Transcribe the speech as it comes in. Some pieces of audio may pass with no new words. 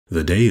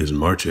The day is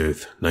March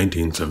 8th,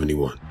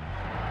 1971.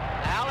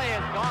 Ali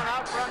has gone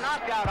out for a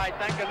knockout, I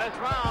think, in this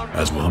round.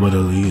 As Muhammad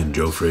Ali and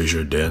Joe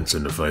Frazier dance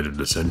in the fight of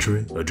the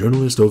century, a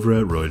journalist over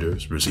at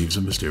Reuters receives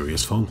a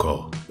mysterious phone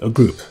call. A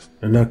group,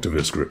 an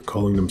activist group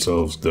calling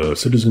themselves the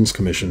Citizens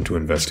Commission to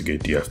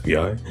Investigate the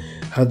FBI,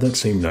 had that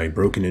same night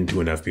broken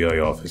into an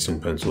FBI office in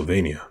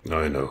Pennsylvania.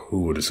 I know,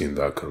 who would have seen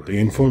that coming? They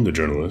informed the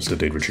journalist that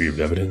they'd retrieved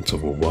evidence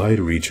of a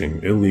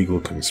wide-reaching, illegal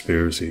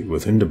conspiracy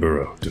within the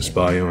borough to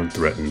spy on,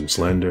 threaten,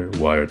 slander,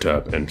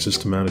 wiretap, and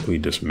systematically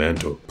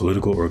dismantle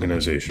political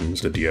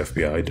organizations that the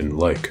FBI didn't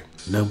like.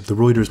 Now, the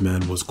Reuters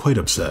man was quite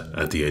upset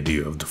at the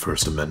idea of the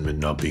First Amendment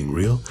not being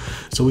real,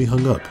 so he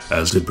hung up,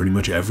 as did pretty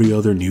much every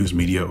other news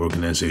media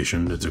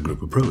organization that the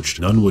group approached.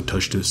 None would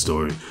touch this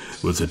story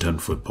with a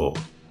 10-foot pole.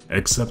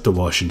 Except the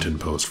Washington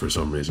Post for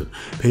some reason,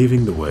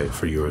 paving the way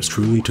for yours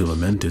truly to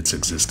lament its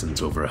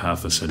existence over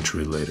half a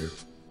century later.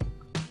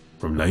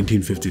 From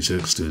 1956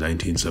 to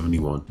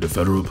 1971, the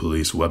federal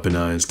police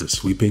weaponized the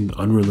sweeping,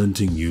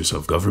 unrelenting use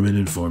of government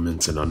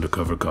informants and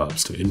undercover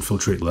cops to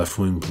infiltrate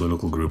left-wing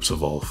political groups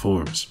of all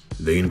forms.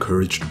 They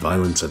encouraged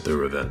violence at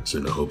their events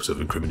in the hopes of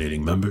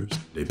incriminating members.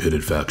 They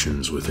pitted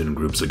factions within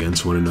groups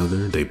against one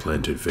another. They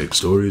planted fake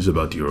stories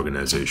about the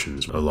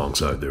organizations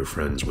alongside their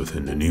friends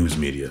within the news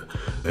media.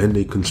 And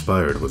they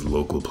conspired with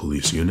local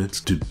police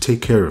units to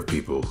take care of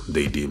people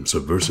they deemed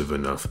subversive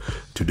enough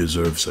to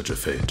deserve such a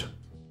fate.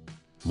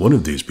 One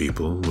of these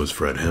people was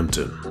Fred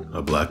Hampton,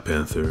 a Black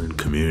Panther and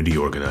community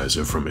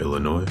organizer from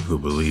Illinois who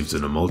believes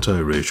in a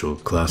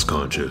multiracial,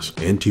 class-conscious,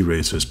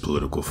 anti-racist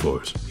political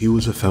force. He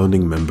was a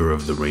founding member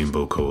of the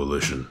Rainbow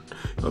Coalition,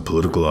 a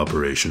political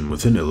operation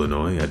within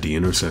Illinois at the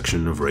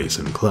intersection of race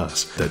and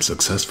class that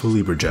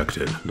successfully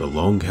rejected the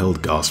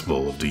long-held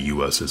gospel of the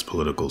US's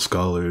political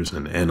scholars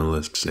and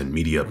analysts and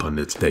media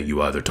pundits that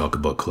you either talk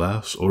about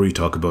class or you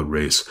talk about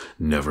race,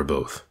 never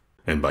both.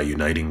 And by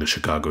uniting the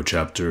Chicago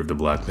chapter of the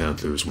Black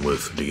Panthers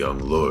with the Young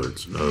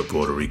Lords, a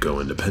Puerto Rico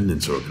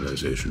independence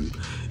organization,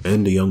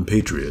 and the Young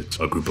Patriots,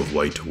 a group of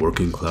white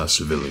working-class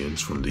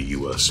civilians from the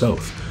U.S.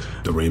 South,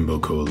 the Rainbow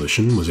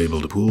Coalition was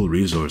able to pool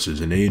resources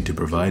and aid to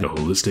provide a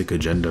holistic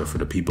agenda for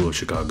the people of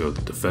Chicago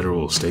that the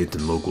federal, state,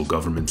 and local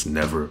governments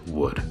never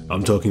would.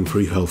 I'm talking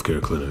free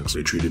healthcare clinics.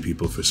 They treated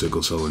people for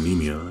sickle cell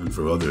anemia and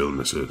for other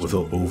illnesses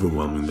without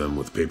overwhelming them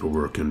with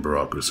paperwork and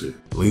bureaucracy.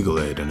 Legal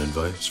aid and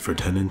advice for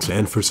tenants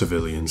and for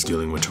civilians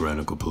dealing with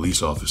tyrannical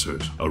police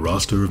officers. A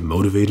roster of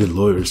motivated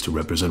lawyers to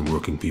represent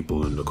working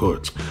people in the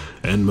courts.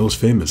 And most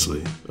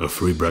famously, a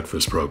free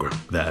breakfast program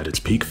that at its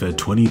peak fed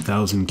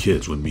 20,000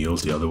 kids with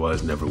meals they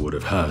otherwise never would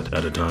have had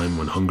at a time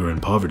when hunger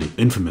and poverty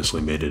infamously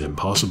made it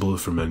impossible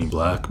for many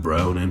black,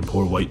 brown, and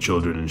poor white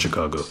children in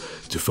Chicago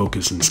to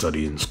focus and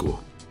study in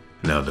school.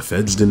 Now, the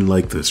feds didn't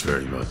like this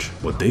very much.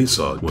 What they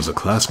saw was a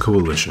class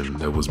coalition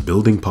that was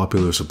building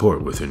popular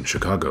support within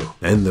Chicago,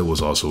 and that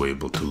was also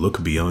able to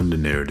look beyond the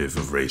narrative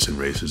of race and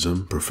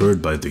racism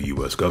preferred by the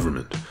US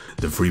government.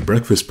 The free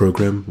breakfast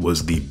program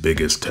was the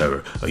biggest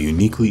terror, a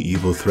uniquely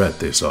evil threat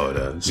they saw it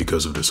as,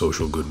 because of the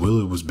social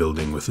goodwill it was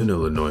building within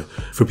Illinois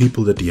for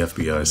people that the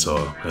FBI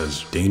saw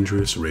as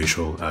dangerous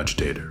racial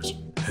agitators.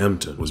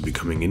 Hampton was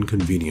becoming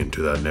inconvenient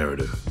to that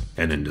narrative,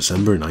 and in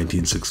December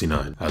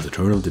 1969, at the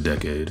turn of the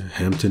decade,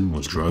 Hampton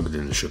was drugged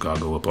in a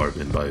Chicago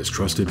apartment by his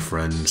trusted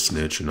friend,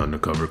 snitch, and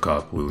undercover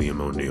cop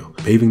William O'Neill,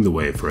 paving the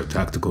way for a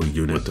tactical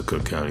unit at the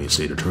Cook County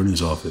State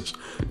Attorney's Office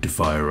to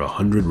fire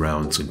 100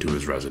 rounds into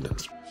his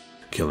residence,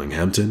 killing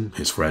Hampton,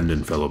 his friend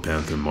and fellow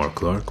Panther Mark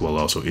Clark, while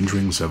also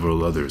injuring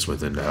several others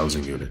within the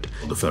housing unit.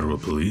 The federal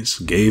police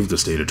gave the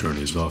state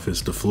attorney's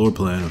office the floor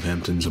plan of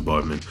Hampton's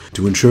apartment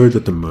to ensure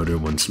that the murder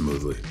went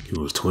smoothly. He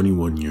was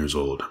 21 years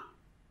old.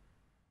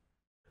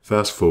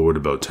 Fast forward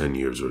about 10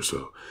 years or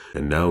so,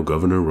 and now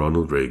Governor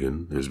Ronald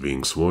Reagan is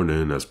being sworn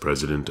in as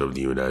President of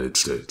the United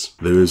States.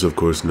 There is of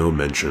course no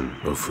mention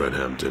of Fred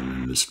Hampton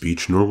in the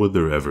speech, nor would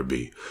there ever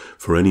be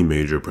for any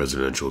major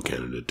presidential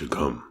candidate to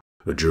come.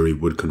 A jury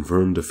would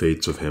confirm the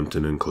fates of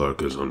Hampton and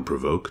Clark as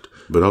unprovoked,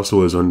 but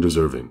also as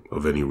undeserving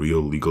of any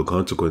real legal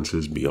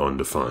consequences beyond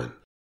a fine.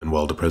 And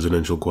while the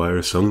presidential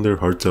choir sung their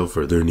hearts out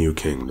for their new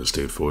king, the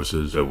state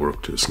forces that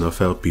worked to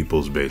snuff out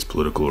people's-based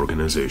political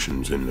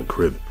organizations in the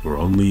crib were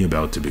only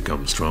about to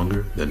become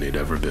stronger than they'd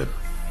ever been.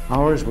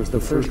 Ours was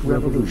the first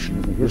revolution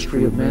in the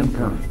history of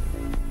mankind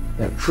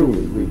that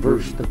truly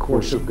reversed the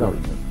course of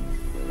government.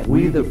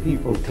 We the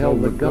people tell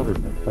the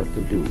government what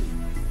to do.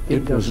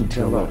 It doesn't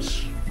tell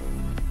us.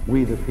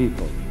 We the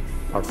people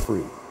are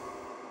free.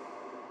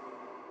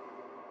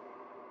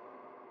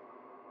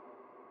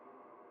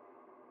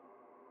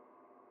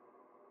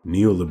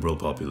 Neoliberal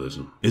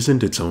populism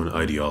isn't its own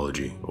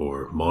ideology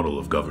or model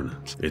of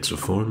governance. It's a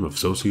form of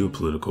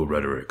socio-political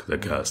rhetoric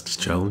that casts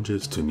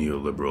challenges to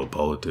neoliberal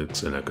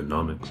politics and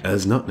economics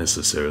as not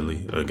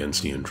necessarily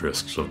against the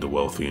interests of the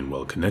wealthy and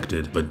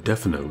well-connected, but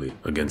definitely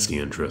against the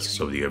interests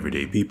of the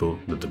everyday people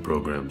that the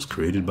programs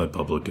created by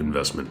public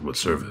investment would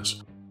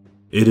service.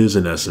 It is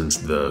in essence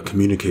the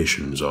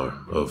communications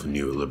arm of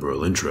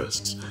neoliberal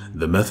interests,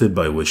 the method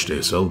by which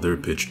they sell their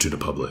pitch to the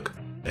public.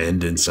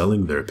 And in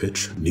selling their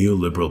pitch,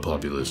 neoliberal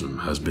populism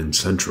has been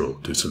central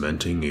to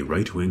cementing a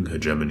right-wing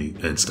hegemony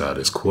and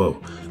status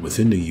quo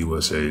within the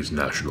USA's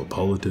national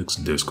politics,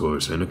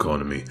 discourse, and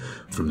economy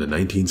from the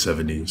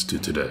 1970s to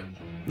today.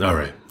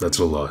 Alright, that's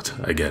a lot,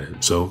 I get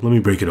it, so let me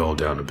break it all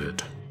down a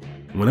bit.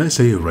 When I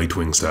say a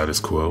right-wing status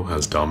quo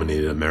has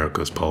dominated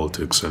America's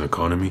politics and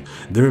economy,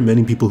 there are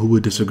many people who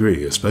would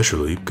disagree,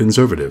 especially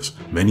conservatives,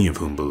 many of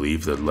whom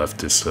believe that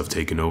leftists have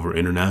taken over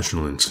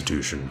international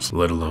institutions,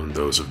 let alone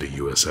those of the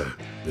USA.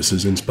 This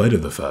is in spite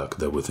of the fact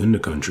that within the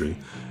country,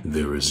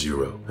 there is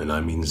zero, and I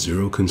mean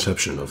zero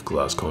conception of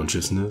class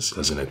consciousness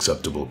as an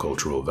acceptable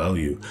cultural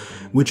value,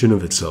 which in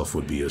of itself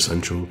would be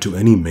essential to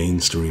any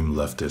mainstream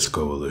leftist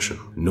coalition.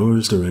 Nor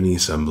is there any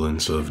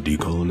semblance of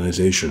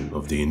decolonization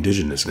of the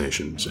indigenous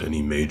nations,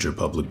 any major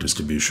public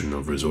distribution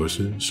of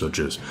resources such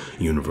as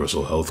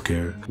universal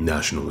healthcare,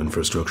 national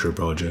infrastructure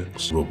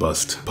projects,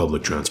 robust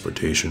public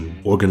transportation,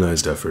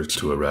 organized efforts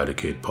to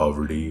eradicate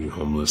poverty,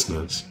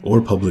 homelessness,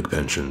 or public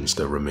pensions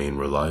that remain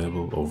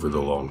reliable over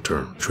the long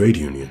term, trade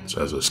unions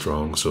as a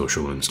strong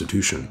social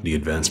institution, the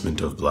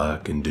advancement of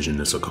Black,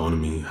 indigenous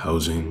economy,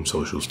 housing,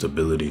 social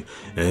stability,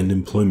 and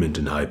employment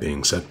in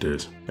high-paying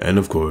sectors, and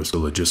of course the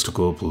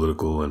logistical,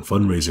 political, and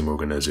fundraising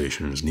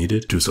organizations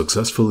needed to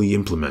successfully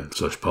implement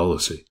such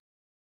policy.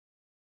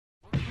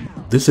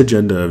 This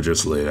agenda I've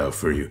just laid out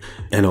for you,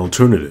 an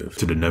alternative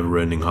to the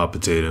never-ending hot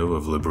potato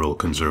of liberal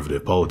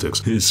conservative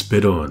politics, is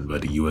spit on by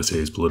the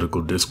USA's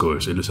political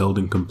discourse. It is held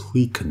in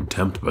complete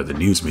contempt by the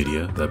news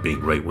media, that being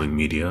right-wing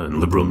media and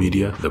liberal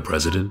media, the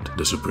president,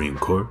 the Supreme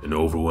Court, an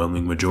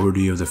overwhelming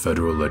majority of the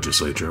federal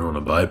legislature on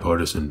a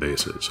bipartisan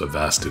basis, a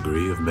vast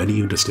degree of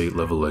many of the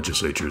state-level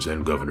legislatures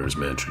and governors'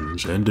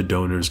 mansions, and the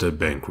donors that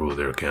bankroll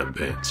their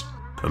campaigns.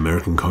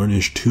 American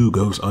carnage too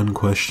goes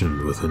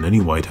unquestioned within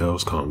any White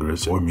House,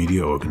 Congress, or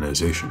media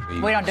organization.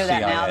 We don't do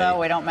that now, though.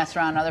 We don't mess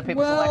around other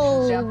people's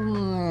elections, Jeff.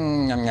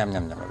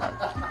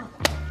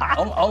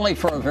 Only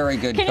for a very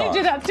good cause. Can you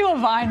do that to a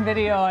Vine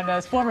video on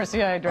a former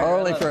CIA director?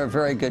 Only for a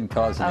very good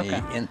cause in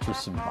the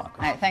interests of democracy.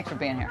 All right, thanks for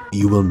being here.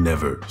 You will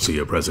never see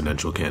a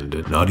presidential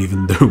candidate, not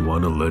even their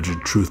one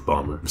alleged truth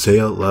bomber, say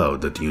out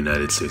loud that the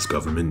United States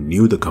government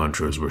knew the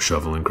Contras were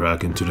shoveling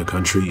crack into the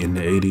country in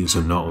the 80s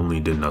and not only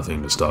did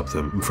nothing to stop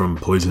them from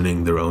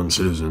poisoning their own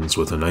citizens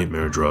with a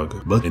nightmare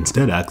drug, but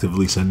instead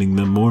actively sending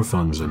them more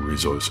funds and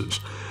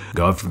resources.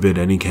 God forbid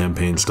any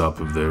campaign stop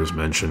of theirs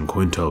mention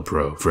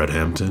COINTELPRO, Fred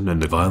Hampton,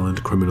 and the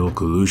violent criminal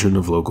collusion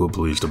of local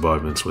police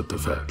departments with the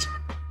feds.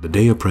 The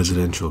day a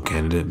presidential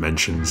candidate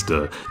mentions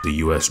the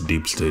US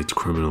deep state's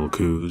criminal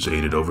coups,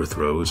 aided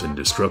overthrows, and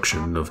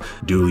destruction of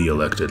duly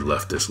elected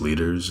leftist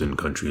leaders in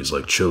countries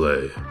like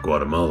Chile,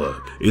 Guatemala,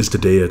 is the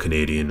day a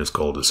Canadian is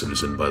called a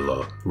citizen by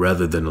law,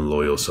 rather than a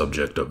loyal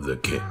subject of the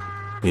king.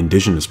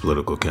 Indigenous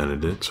political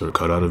candidates are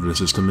cut out of the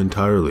system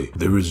entirely.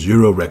 There is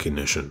zero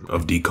recognition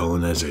of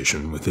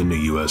decolonization within the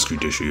US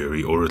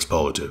judiciary or its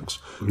politics,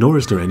 nor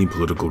is there any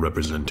political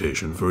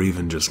representation for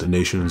even just the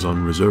nations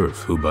on reserve,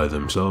 who by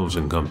themselves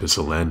encompass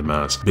a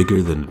landmass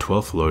bigger than the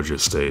 12th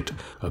largest state,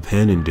 a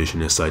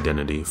pan-indigenous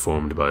identity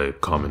formed by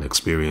common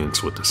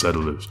experience with the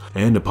settlers,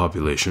 and a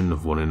population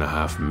of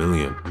 1.5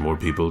 million, more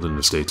people than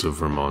the states of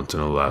Vermont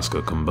and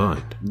Alaska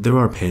combined. There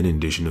are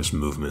pan-indigenous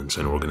movements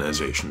and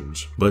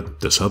organizations, but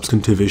the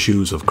substantive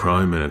issues of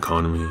crime and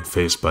economy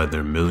faced by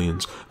their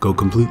millions go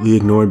completely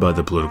ignored by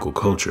the political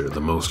culture. The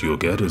most you'll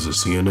get is a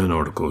CNN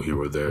article here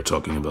or there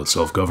talking about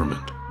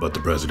self-government. But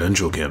the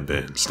presidential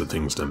campaigns, the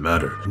things that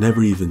matter,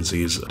 never even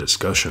sees a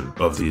discussion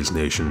of these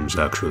nations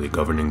actually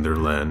governing their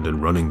land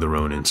and running their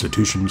own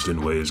institutions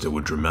in ways that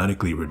would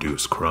dramatically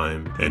reduce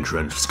crime,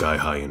 entrench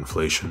sky-high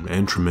inflation,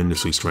 and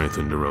tremendously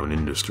strengthen their own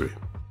industry.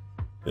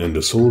 And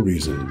the sole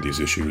reason these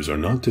issues are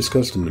not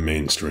discussed in the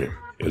mainstream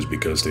is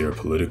because they are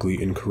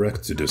politically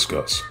incorrect to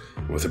discuss,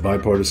 with a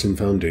bipartisan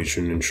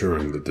foundation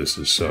ensuring that this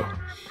is so.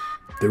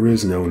 There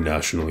is no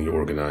nationally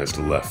organized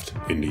left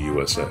in the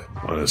USA,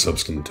 on a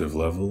substantive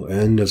level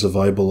and as a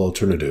viable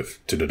alternative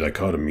to the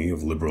dichotomy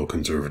of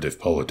liberal-conservative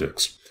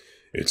politics.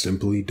 It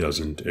simply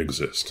doesn't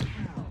exist.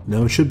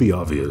 Now, it should be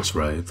obvious,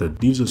 right, that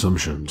these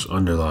assumptions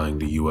underlying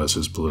the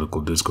US's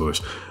political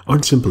discourse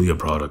aren't simply a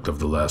product of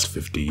the last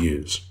 50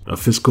 years. A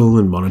fiscal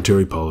and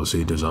monetary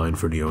policy designed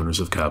for the owners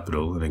of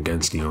capital and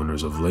against the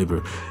owners of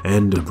labor,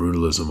 and the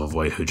brutalism of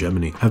white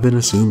hegemony have been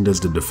assumed as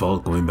the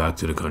default going back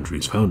to the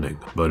country's founding.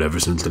 But ever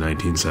since the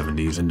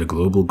 1970s and the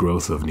global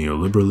growth of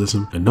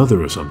neoliberalism,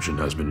 another assumption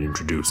has been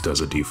introduced as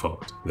a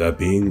default. That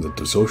being that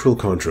the social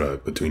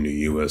contract between the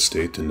US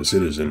state and the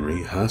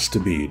citizenry has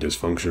to be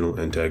dysfunctional,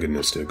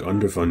 antagonistic,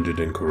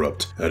 underfunded, and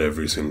corrupt at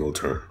every single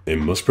turn. It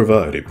must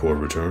provide a poor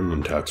return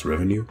on tax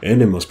revenue,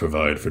 and it must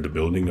provide for the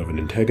building of an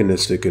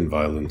antagonistic and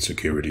violent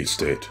security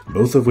state,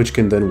 both of which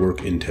can then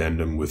work in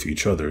tandem with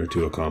each other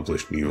to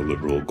accomplish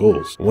neoliberal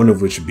goals, one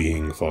of which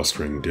being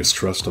fostering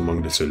distrust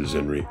among the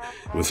citizenry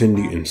within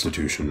the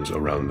institutions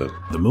around them.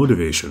 The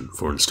motivation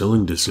for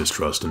instilling this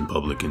distrust in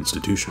public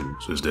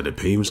institutions is that it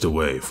paves the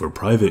way for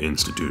private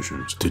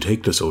institutions to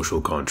take the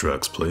social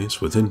contract's place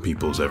within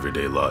people's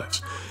everyday lives.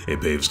 lives.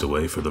 It paves the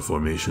way for the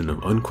formation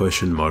of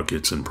unquestioned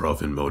markets and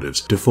profit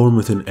motives to form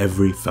within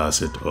every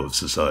facet of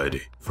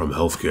society, from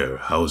healthcare,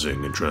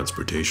 housing, and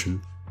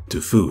transportation,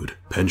 to food,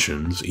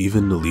 pensions,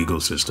 even the legal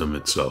system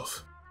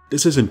itself.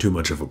 This isn't too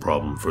much of a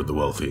problem for the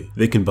wealthy.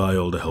 They can buy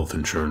all the health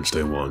insurance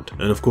they want,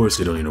 and of course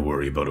they don't need to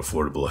worry about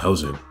affordable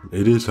housing.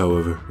 It is,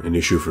 however, an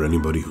issue for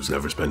anybody who's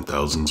never spent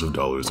thousands of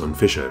dollars on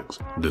fish eggs.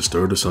 This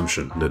third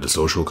assumption that the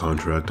social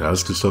contract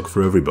has to suck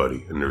for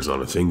everybody, and there's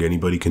not a thing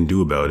anybody can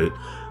do about it,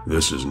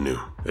 this is new.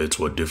 It's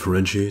what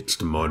differentiates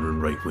the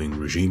modern right-wing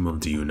regime of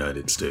the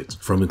United States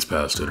from its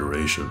past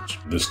iterations.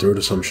 This third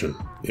assumption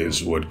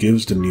is what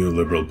gives the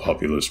neoliberal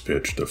populist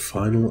pitch the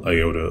final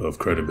iota of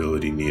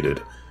credibility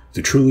needed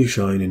to truly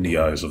shine in the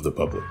eyes of the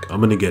public. I'm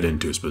going to get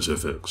into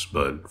specifics,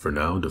 but for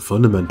now, the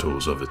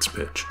fundamentals of its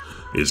pitch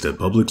is that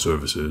public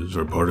services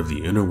are part of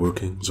the inner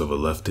workings of a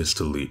leftist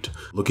elite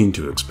looking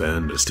to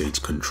expand the state's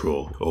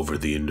control over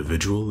the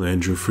individual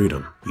and your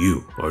freedom.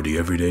 You are the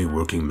everyday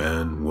working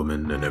man,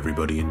 woman, and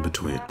everybody in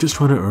between, just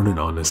trying to earn an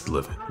honest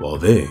living, while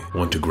they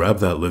want to grab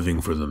that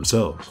living for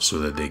themselves so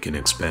that they can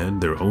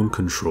expand their own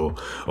control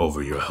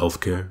over your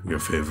healthcare, your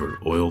favorite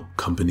oil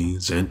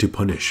companies, and to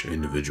punish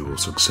individual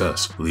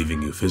success,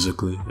 leaving you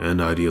physically and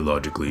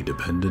ideologically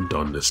dependent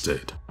on the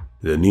state.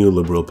 The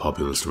neoliberal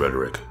populist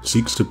rhetoric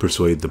seeks to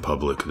persuade the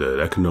public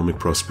that economic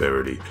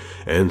prosperity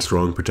and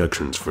strong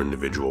protections for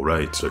individual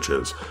rights, such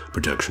as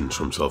protections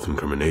from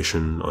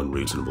self-incrimination,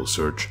 unreasonable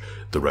search,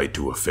 the right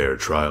to a fair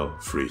trial,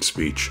 free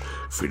speech,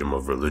 freedom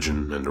of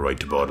religion, and the right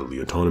to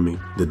bodily autonomy,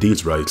 that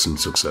these rights and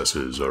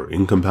successes are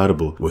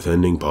incompatible with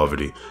ending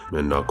poverty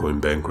and not going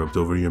bankrupt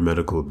over your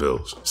medical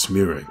bills,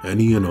 smearing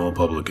any and all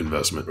public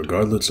investment,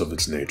 regardless of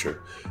its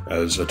nature,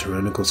 as a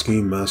tyrannical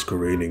scheme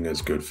masquerading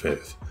as good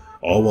faith,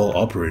 all while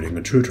operating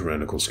a true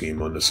tyrannical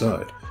scheme on the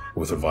side,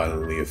 with a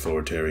violently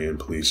authoritarian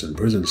police and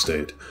prison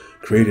state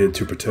created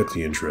to protect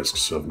the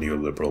interests of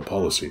neoliberal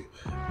policy,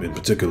 in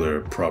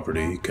particular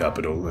property,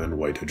 capital, and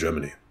white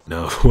hegemony.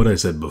 Now, what I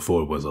said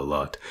before was a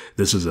lot.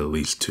 This is at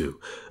least two.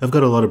 I've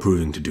got a lot of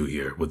proving to do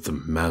here with the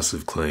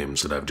massive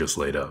claims that I've just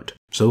laid out.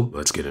 So,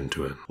 let's get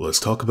into it. Let's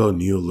talk about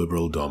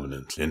neoliberal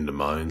dominance in the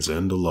minds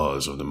and the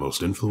laws of the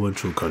most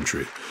influential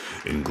country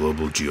in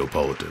global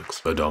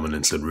geopolitics, a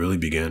dominance that really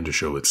began to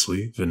show its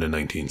sleeve in the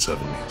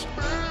 1970s.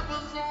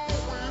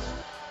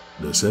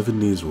 The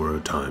 70s were a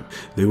time.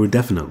 They were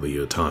definitely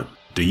a time.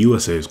 The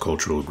USA's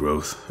cultural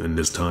growth in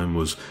this time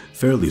was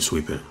fairly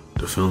sweeping.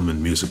 The film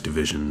and music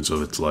divisions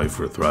of its life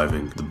were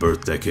thriving. The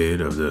birth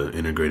decade of the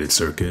integrated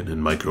circuit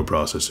and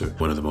microprocessor,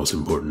 one of the most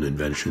important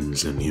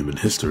inventions in human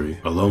history,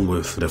 along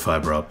with the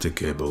fiber optic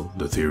cable,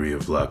 the theory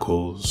of black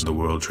holes, the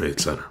World Trade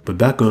Center. But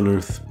back on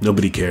Earth,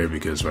 nobody cared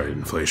because, right,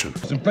 inflation.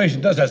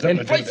 Inflation does have something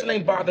to do with it. Inflation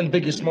ain't bothering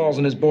Biggie Smalls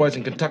and his boys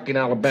in Kentucky and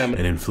Alabama.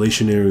 An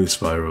inflationary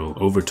spiral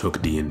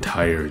overtook the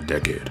entire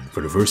decade.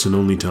 For the first and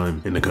only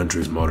time in the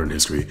country's modern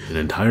history, an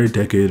entire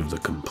decade of the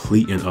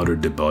complete and utter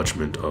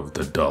debauchement of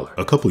the dollar.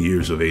 A couple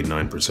years of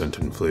 8-9%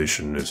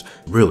 inflation is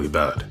really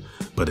bad,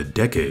 but a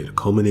decade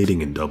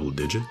culminating in double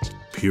digits?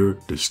 Pure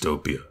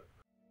dystopia.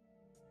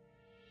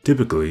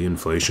 Typically,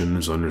 inflation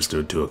is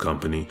understood to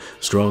accompany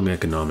strong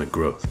economic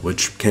growth,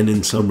 which can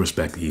in some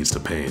respect ease the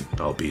pain,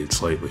 albeit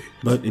slightly.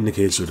 But in the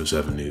case of the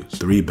 70s,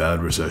 3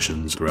 bad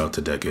recessions throughout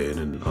the decade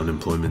and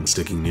unemployment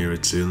sticking near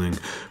its ceiling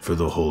for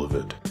the whole of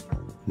it.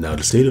 Now,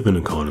 the state of an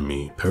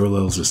economy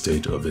parallels the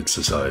state of its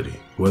society.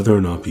 Whether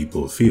or not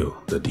people feel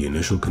that the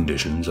initial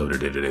conditions of their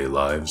day-to-day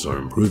lives are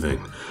improving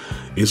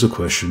is a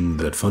question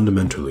that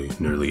fundamentally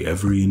nearly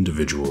every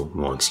individual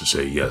wants to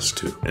say yes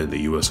to. And the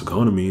US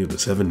economy of the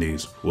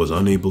 70s was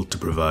unable to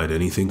provide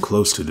anything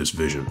close to this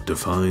vision,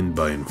 defined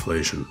by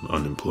inflation,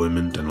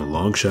 unemployment, and a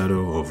long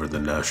shadow over the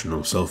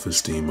national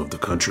self-esteem of the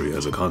country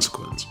as a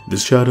consequence.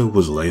 This shadow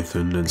was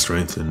lengthened and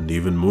strengthened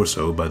even more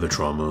so by the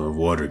trauma of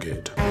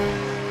Watergate.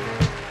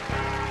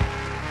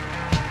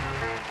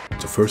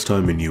 It's the first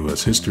time in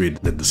US history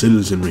that the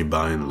citizenry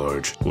by and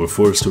large were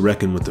forced to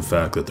reckon with the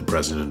fact that the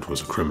president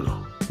was a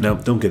criminal. Now,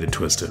 don't get it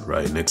twisted,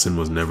 right? Nixon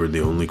was never the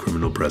only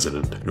criminal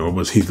president, nor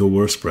was he the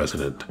worst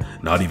president,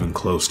 not even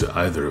close to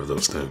either of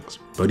those things.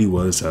 But he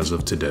was, as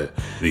of today,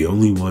 the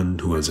only one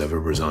who has ever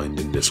resigned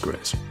in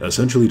disgrace.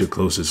 Essentially the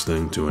closest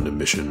thing to an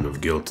admission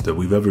of guilt that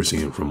we've ever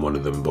seen from one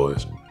of them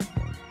boys.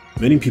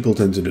 Many people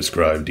tend to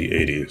describe the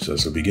 80s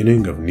as the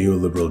beginning of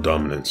neoliberal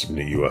dominance in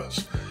the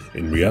US.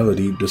 In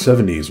reality, the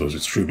 70s was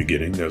its true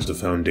beginning as the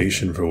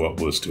foundation for what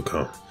was to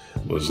come.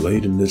 Was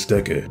laid in this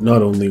decade.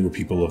 Not only were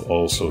people of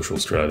all social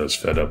stratas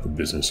fed up with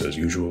business as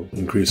usual,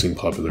 increasing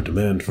popular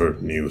demand for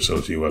new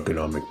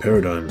socioeconomic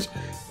paradigms,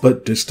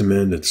 but this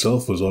demand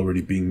itself was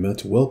already being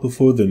met well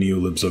before the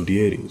neolibs of the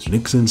 80s.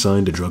 Nixon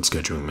signed the Drug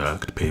Scheduling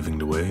Act, paving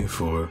the way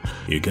for,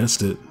 you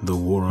guessed it, the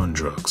war on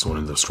drugs, one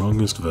of the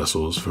strongest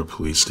vessels for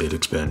police state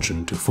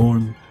expansion to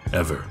form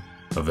ever.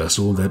 A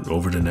vessel that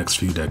over the next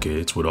few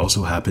decades would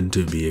also happen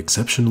to be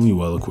exceptionally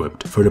well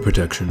equipped for the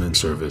protection and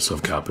service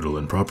of capital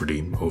and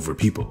property over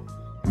people.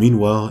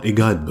 Meanwhile, a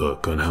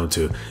guidebook on how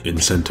to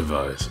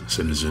incentivize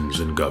citizens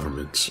and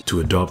governments to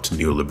adopt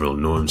neoliberal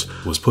norms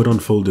was put on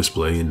full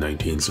display in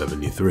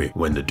 1973,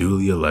 when the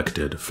duly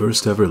elected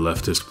first ever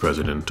leftist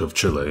president of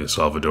Chile,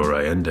 Salvador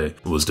Allende,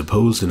 was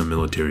deposed in a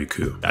military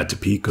coup, at the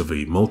peak of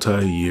a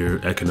multi-year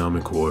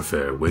economic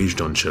warfare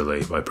waged on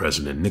Chile by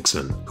President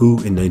Nixon, who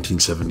in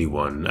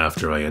 1971,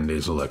 after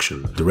Allende's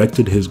election,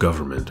 directed his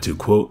government to,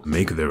 quote,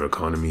 make their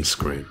economy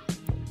scream.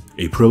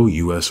 A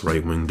pro-US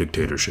right-wing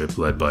dictatorship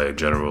led by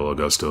General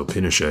Augusto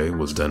Pinochet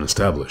was then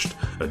established,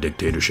 a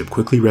dictatorship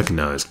quickly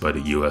recognized by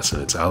the US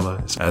and its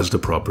allies as the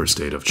proper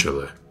state of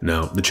Chile.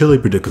 Now, the Chile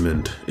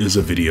predicament is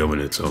a video in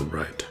its own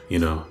right. You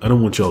know, I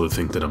don't want y'all to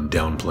think that I'm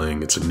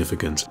downplaying its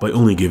significance by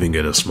only giving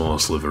it a small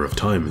sliver of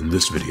time in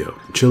this video.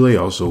 Chile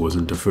also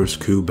wasn't the first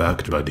coup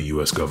backed by the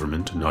US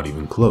government, not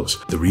even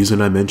close. The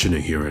reason I mention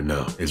it here and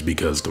now is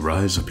because the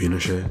rise of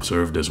Pinochet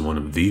served as one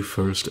of the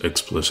first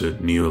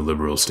explicit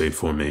neoliberal state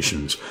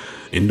formations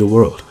in the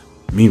world.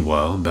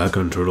 Meanwhile, back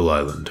on Turtle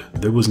Island,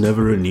 there was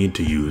never a need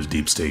to use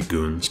deep state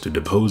goons to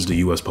depose the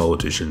US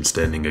politicians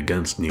standing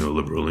against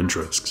neoliberal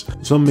interests.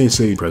 Some may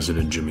say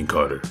President Jimmy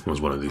Carter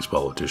was one of these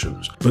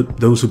politicians, but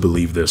those who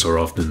believe this are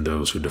often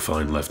those who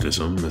define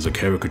leftism as a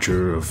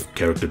caricature of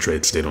character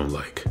traits they don't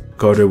like.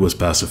 Carter was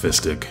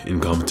pacifistic,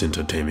 incompetent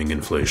at taming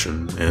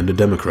inflation, and a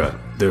Democrat,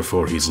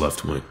 therefore he's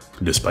left-wing,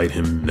 despite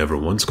him never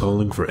once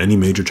calling for any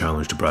major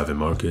challenge to private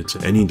markets,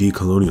 any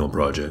decolonial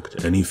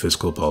project, any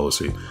fiscal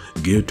policy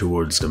geared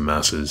towards the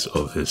masses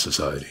of his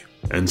society.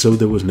 And so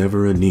there was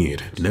never a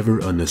need, never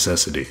a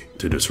necessity,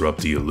 to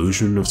disrupt the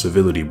illusion of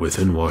civility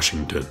within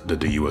Washington that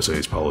the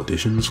USA's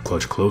politicians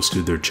clutch close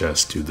to their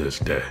chest to this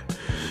day.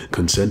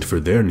 Consent for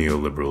their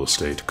neoliberal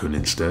state could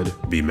instead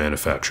be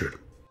manufactured.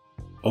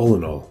 All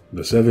in all,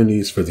 the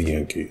 70s for the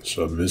Yankees,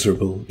 a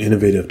miserable,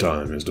 innovative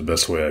time is the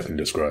best way I can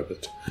describe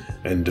it,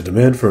 and the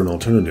demand for an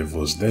alternative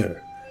was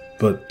there.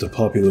 But the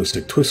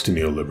populistic twist to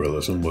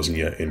neoliberalism wasn't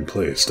yet in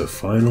place, the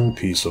final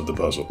piece of the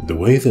puzzle. The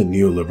way that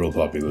neoliberal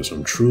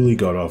populism truly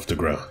got off the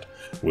ground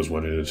was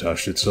when it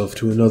attached itself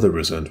to another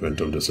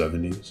resentment of the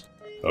 70s,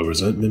 a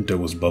resentment that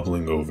was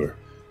bubbling over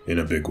in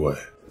a big way.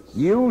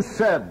 You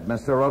said,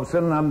 Mr.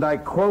 Robson, and I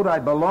quote, I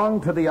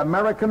belong to the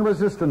American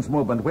resistance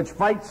movement, which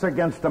fights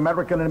against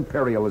American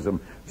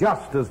imperialism,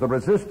 just as the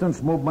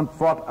resistance movement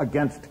fought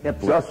against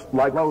Hitler. Just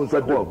like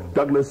Frederick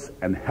Douglass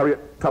and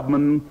Harriet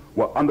Tubman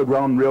were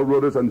underground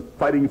railroaders and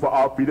fighting for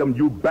our freedom,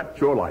 you bet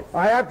your life.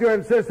 I have to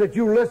insist that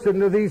you listen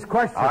to these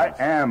questions. I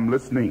am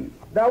listening.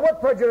 Now,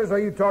 what prejudice are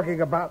you talking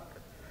about?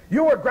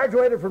 You were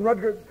graduated from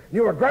Rutgers.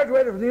 You were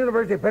graduated from the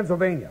University of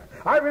Pennsylvania.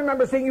 I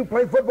remember seeing you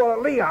play football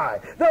at Lehigh.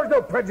 There was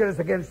no prejudice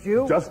against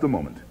you. Just a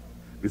moment.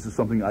 This is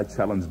something I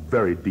challenge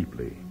very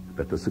deeply,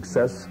 that the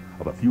success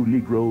of a few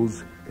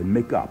Negroes can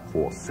make up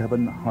for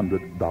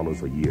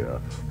 $700 a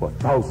year for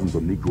thousands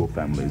of Negro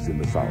families in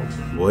the South.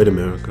 White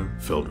America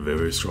felt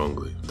very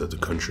strongly that the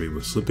country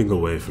was slipping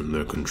away from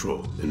their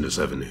control in the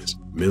 70s.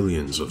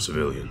 Millions of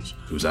civilians,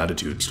 whose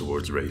attitudes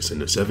towards race in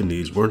the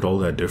 70s weren't all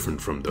that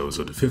different from those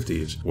of the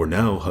 50s, were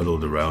now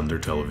huddled around their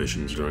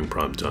televisions during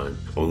prime time,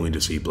 only to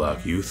see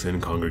black youth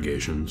and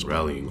congregations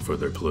rallying for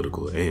their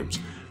political aims,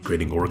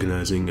 creating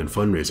organizing and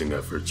fundraising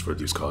efforts for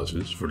these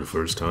causes for the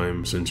first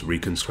time since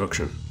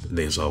Reconstruction.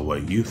 They saw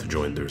white youth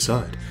join their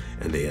side,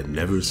 and they had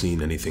never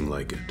seen anything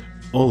like it.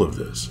 All of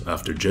this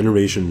after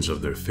generations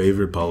of their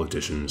favorite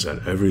politicians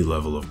at every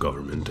level of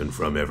government and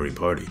from every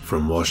party,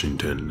 from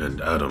Washington and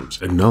Adams,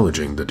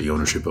 acknowledging that the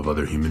ownership of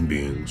other human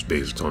beings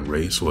based on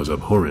race was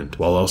abhorrent,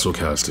 while also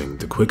casting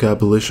the quick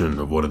abolition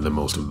of one of the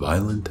most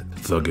violent,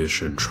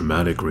 thuggish, and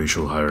traumatic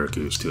racial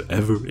hierarchies to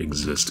ever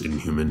exist in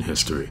human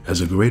history as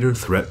a greater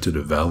threat to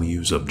the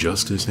values of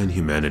justice and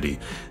humanity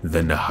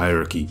than the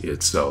hierarchy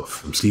itself.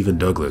 From Stephen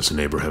Douglas and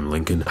Abraham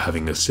Lincoln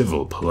having a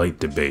civil, polite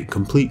debate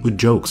complete with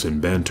jokes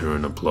and banter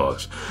and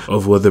applause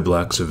of whether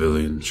black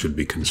civilians should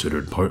be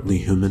considered partly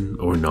human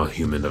or not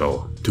human at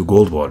all, to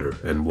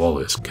Goldwater and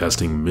Wallace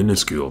casting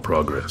minuscule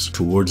progress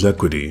towards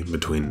equity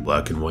between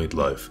black and white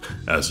life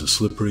as a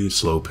slippery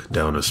slope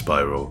down a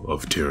spiral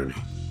of tyranny.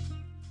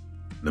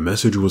 The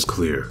message was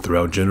clear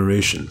throughout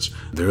generations.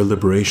 Their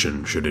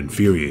liberation should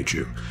infuriate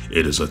you,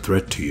 it is a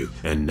threat to you,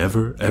 and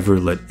never ever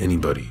let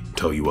anybody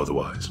tell you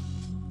otherwise.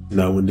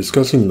 Now, when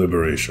discussing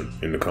liberation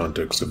in the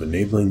context of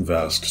enabling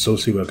vast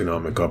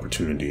socioeconomic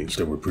opportunities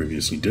that were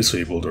previously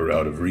disabled or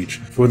out of reach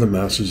for the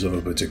masses of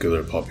a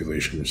particular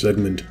population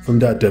segment, from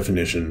that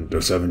definition, the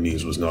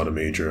 70s was not a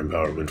major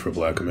empowerment for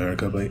Black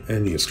America by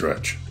any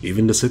stretch.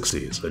 Even the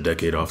 60s, a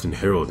decade often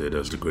heralded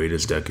as the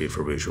greatest decade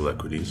for racial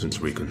equity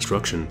since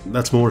Reconstruction,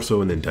 that's more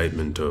so an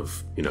indictment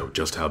of,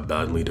 just how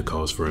badly the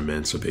cause for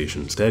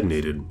emancipation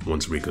stagnated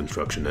once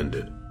Reconstruction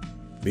ended.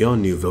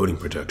 Beyond new voting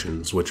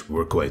protections, which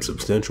were quite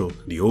substantial,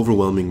 the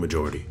overwhelming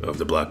majority of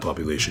the black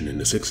population in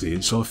the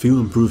 60s saw few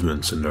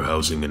improvements in their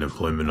housing and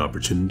employment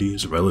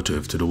opportunities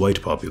relative to the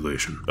white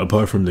population,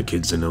 apart from the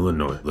kids in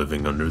Illinois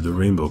living under the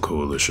Rainbow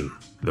Coalition.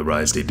 The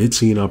rise they did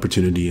see in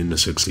opportunity in the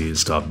 60s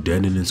stopped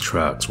dead in its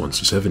tracks once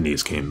the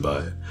 70s came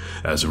by,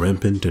 as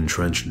rampant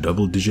entrenched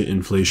double-digit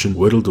inflation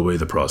whittled away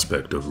the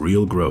prospect of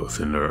real growth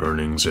in their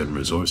earnings and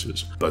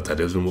resources. But that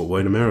isn't what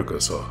white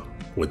America saw.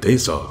 What they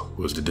saw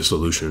was the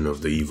dissolution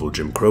of the evil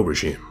Jim Crow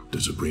regime, the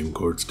Supreme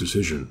Court's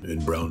decision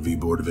in Brown v.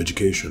 Board of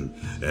Education,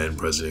 and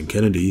President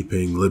Kennedy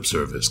paying lip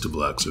service to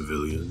black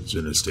civilians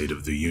in a State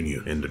of the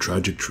Union. And the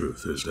tragic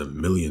truth is that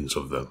millions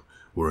of them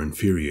were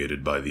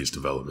infuriated by these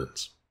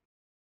developments.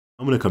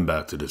 I'm going to come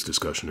back to this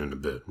discussion in a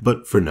bit,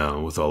 but for now,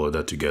 with all of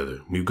that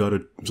together, we've got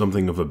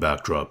something of a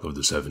backdrop of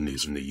the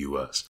 70s in the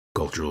US.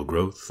 Cultural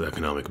growth,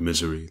 economic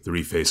misery,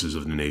 three faces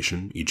of the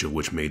nation, each of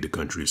which made the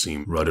country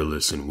seem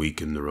rudderless and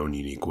weak in their own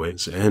unique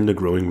ways, and a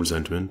growing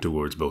resentment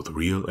towards both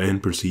real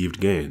and perceived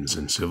gains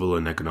in civil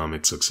and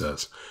economic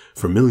success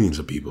for millions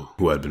of people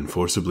who had been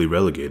forcibly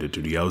relegated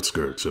to the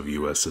outskirts of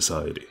US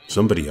society.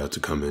 Somebody had to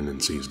come in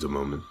and seize the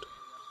moment.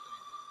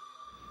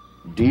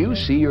 Do you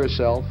see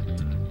yourself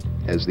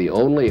as the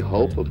only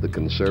hope of the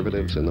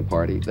conservatives in the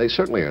party? They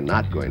certainly are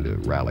not going to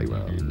rally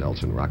around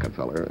Nelson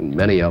Rockefeller, and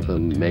many of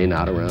them may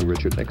not around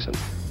Richard Nixon.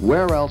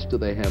 Where else do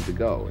they have to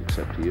go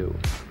except to you?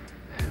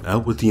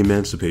 Out with the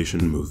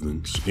emancipation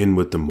movements, in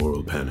with the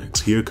moral panics,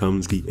 here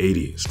comes the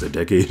 80s, the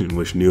decade in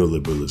which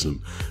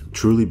neoliberalism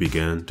truly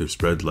began to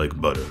spread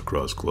like butter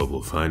across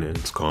global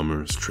finance,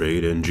 commerce,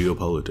 trade, and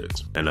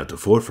geopolitics. And at the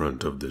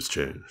forefront of this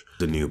change,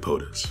 the new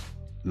POTUS.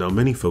 Now,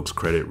 many folks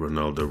credit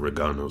Ronaldo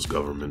Reagan's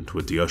government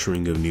with the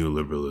ushering of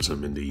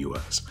neoliberalism in the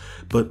US,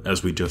 but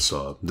as we just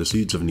saw, the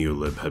seeds of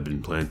neolib had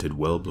been planted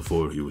well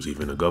before he was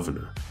even a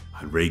governor.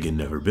 Had Reagan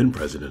never been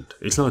president,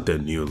 it's not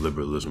that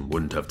neoliberalism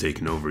wouldn't have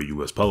taken over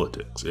US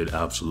politics, it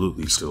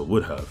absolutely still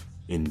would have.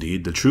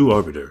 Indeed, the true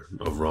arbiter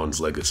of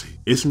Ron's legacy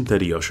isn't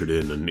that he ushered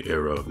in an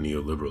era of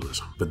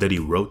neoliberalism, but that he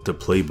wrote the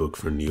playbook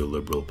for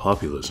neoliberal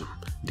populism,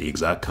 the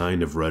exact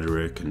kind of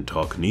rhetoric and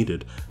talk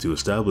needed to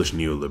establish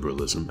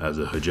neoliberalism as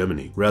a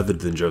hegemony, rather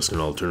than just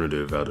an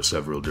alternative out of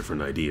several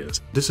different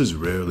ideas. This is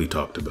rarely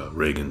talked about,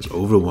 Reagan's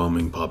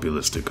overwhelming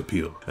populistic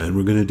appeal, and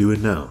we're gonna do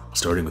it now,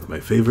 starting with my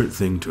favorite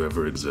thing to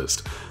ever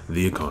exist,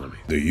 the economy.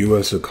 The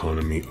US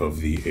economy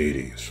of the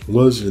 80s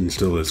was and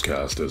still is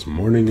cast as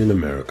morning in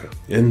America,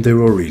 and there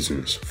are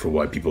reasons for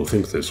why people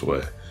think this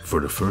way. For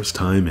the first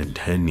time in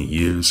 10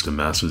 years, the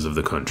masses of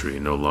the country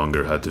no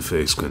longer had to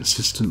face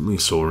consistently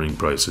soaring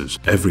prices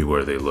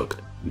everywhere they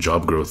looked.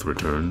 Job growth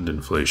returned,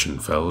 inflation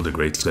fell, the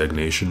great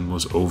stagnation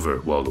was over,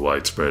 while the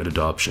widespread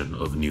adoption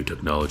of new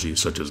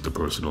technologies such as the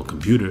personal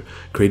computer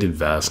created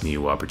vast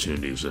new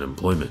opportunities in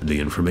employment. The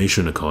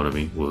information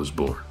economy was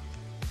born.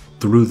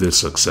 Through this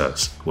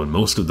success, what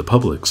most of the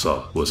public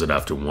saw was that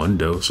after one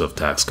dose of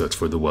tax cuts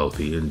for the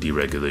wealthy and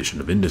deregulation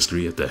of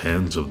industry at the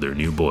hands of their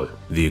new boy,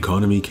 the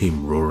economy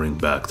came roaring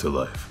back to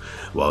life,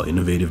 while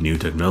innovative new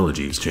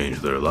technologies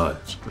changed their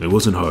lives. It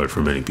wasn't hard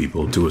for many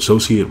people to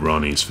associate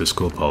Ronnie's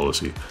fiscal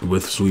policy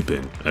with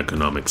sweeping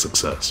economic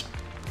success.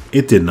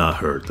 It did not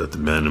hurt that the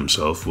man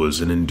himself was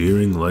an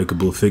endearing,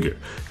 likable figure.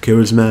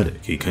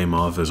 Charismatic, he came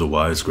off as a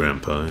wise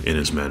grandpa in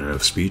his manner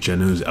of speech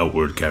and his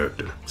outward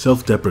character.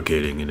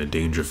 Self-deprecating in a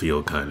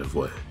Dangerfield kind of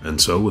way.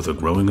 And so, with a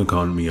growing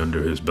economy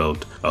under his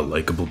belt, a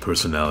likable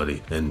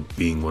personality, and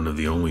being one of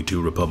the only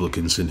two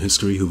Republicans in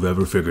history who've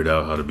ever figured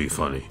out how to be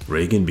funny,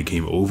 Reagan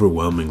became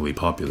overwhelmingly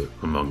popular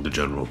among the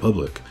general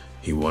public.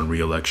 He won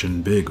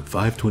re-election big,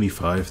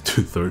 525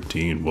 to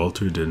 13.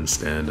 Walter didn't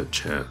stand a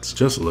chance.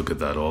 Just look at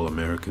that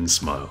all-American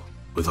smile.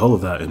 With all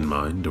of that in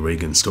mind, the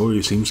Reagan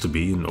story seems to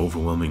be an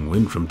overwhelming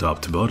win from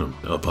top to bottom.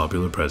 A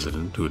popular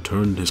president who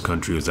turned his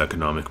country's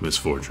economic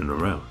misfortune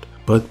around.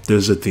 But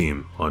there's a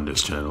theme on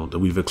this channel that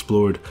we've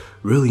explored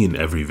really in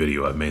every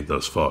video I've made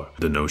thus far.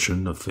 The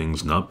notion of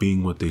things not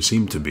being what they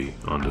seem to be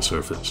on the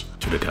surface.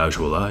 To the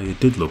casual eye,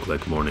 it did look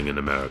like morning in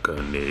America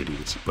in the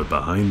 80s, but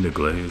behind the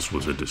glaze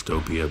was a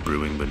dystopia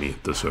brewing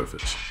beneath the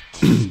surface.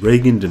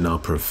 Reagan did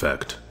not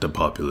perfect the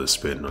populist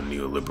spin on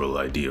neoliberal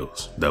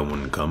ideals. That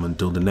wouldn't come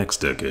until the next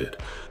decade.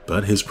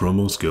 But his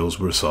promo skills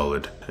were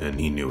solid, and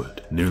he knew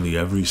it. Nearly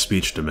every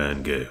speech the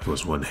man gave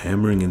was one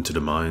hammering into the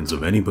minds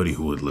of anybody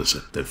who would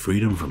listen that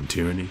freedom from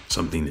tyranny,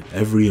 something that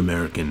every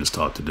American is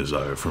taught to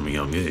desire from a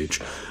young age,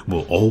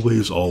 will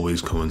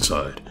always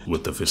coincide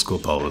with the fiscal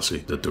policy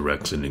that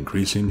directs an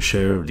increasing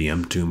share of the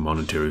M2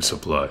 monetary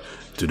supply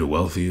to the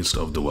wealthiest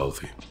of the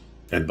wealthy.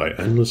 And by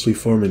endlessly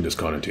forming this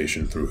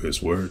connotation through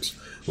his words,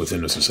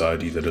 within a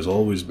society that has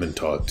always been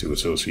taught to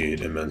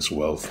associate immense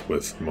wealth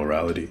with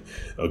morality,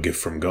 a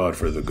gift from God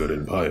for the good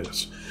and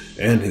pious,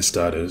 and his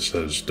status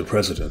as the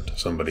president,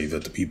 somebody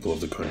that the people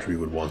of the country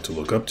would want to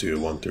look up to,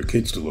 want their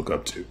kids to look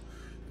up to.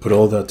 Put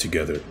all that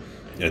together,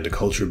 and the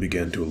culture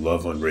began to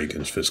love on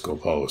Reagan's fiscal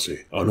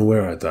policy,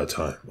 unaware at that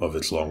time of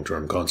its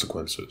long-term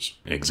consequences.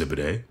 Exhibit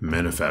A,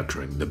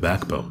 manufacturing, the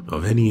backbone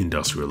of any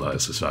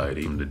industrialized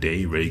society. From the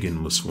day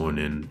Reagan was sworn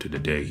in to the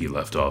day he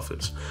left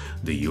office,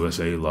 the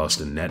USA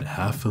lost a net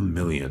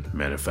 500,000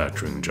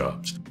 manufacturing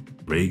jobs.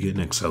 Reagan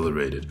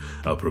accelerated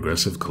a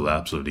progressive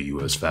collapse of the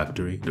U.S.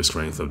 factory, the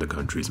strength of the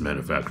country's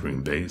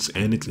manufacturing base,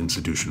 and its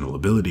institutional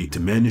ability to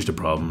manage the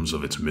problems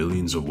of its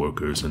millions of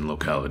workers and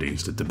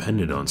localities that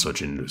depended on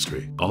such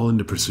industry, all in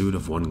the pursuit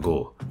of one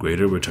goal: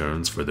 greater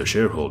returns for the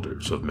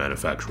shareholders of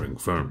manufacturing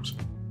firms.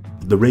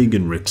 The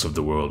Reagan-Ricks of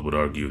the world would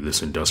argue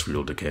this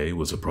industrial decay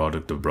was a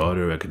product of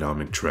broader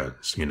economic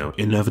trends,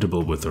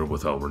 inevitable with or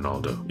without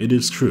Ronaldo. It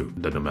is true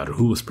that no matter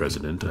who was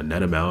president, a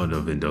net amount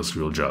of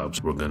industrial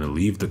jobs were going to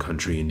leave the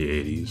country in the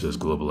 80s as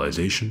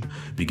globalization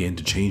began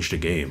to change the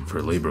game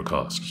for labor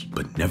costs.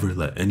 But never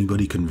let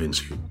anybody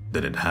convince you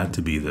that it had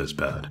to be this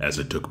bad, as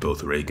it took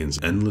both Reagan's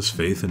endless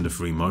faith in the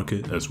free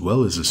market as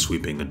well as his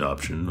sweeping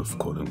adoption of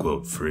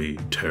quote-unquote free,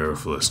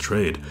 tariffless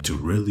trade to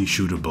really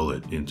shoot a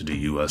bullet into the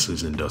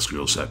US's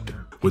industrial sector.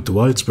 With the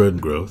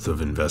widespread growth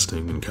of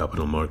investing in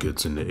capital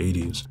markets in the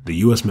 80s, the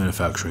US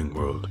manufacturing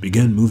world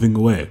began moving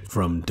away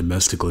from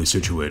domestically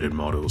situated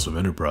models of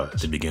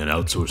enterprise. They began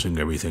outsourcing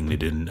everything they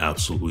didn't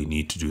absolutely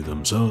need to do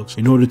themselves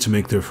in order to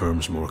make their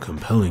firms more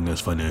compelling as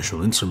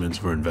financial instruments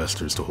for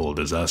investors to hold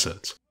as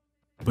assets.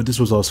 But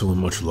this was also a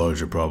much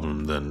larger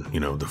problem than,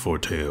 the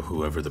forte of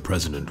whoever the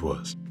president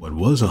was. What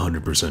was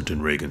 100% in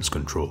Reagan's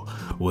control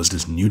was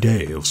this new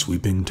day of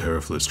sweeping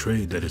tariffless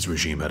trade that his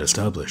regime had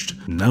established.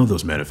 Now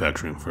those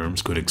manufacturing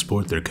firms could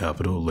export their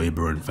capital,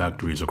 labor, and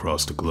factories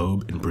across the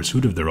globe in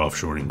pursuit of their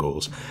offshoring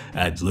goals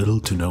at little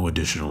to no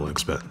additional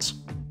expense.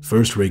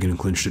 First, Reagan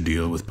clinched a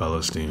deal with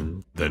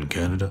Palestine, then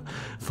Canada,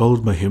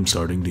 followed by him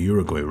starting the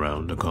Uruguay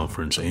Round, a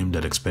conference aimed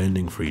at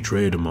expanding free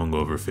trade among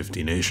over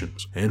 50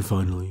 nations, and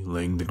finally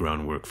laying the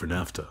groundwork for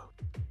NAFTA,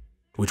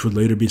 which would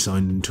later be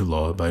signed into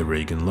law by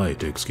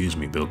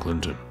Bill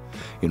Clinton.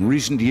 In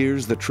recent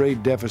years, the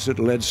trade deficit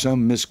led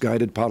some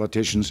misguided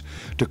politicians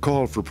to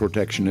call for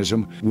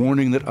protectionism,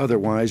 warning that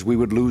otherwise we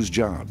would lose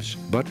jobs.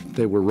 But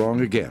they were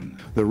wrong again.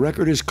 The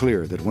record is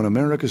clear that when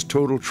America's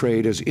total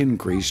trade has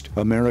increased,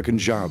 American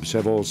jobs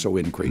have also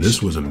increased.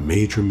 This was a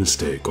major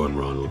mistake on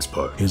Ronald's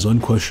part. His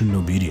unquestioned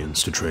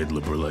obedience to trade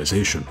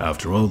liberalization.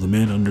 After all, the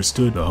man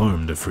understood the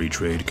harm that free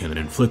trade can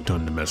inflict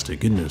on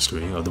domestic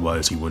industry,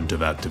 otherwise he wouldn't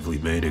have actively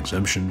made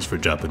exemptions for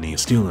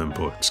Japanese steel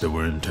imports that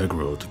were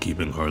integral to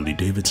keeping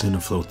Harley-Davidson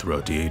afloat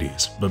throughout the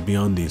 80s. But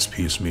beyond these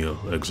piecemeal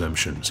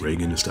exemptions,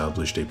 Reagan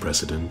established a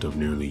precedent of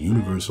nearly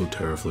universal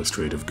tariffless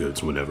trade of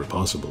goods whenever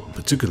possible,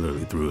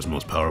 particularly through his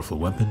most powerful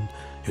weapon,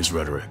 his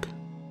rhetoric.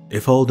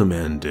 If all the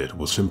man did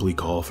was simply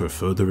call for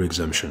further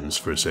exemptions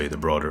for, say, the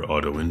broader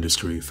auto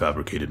industry,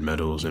 fabricated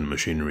metals, and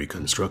machinery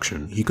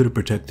construction, he could have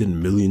protected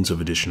millions of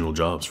additional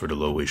jobs for the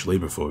low-wage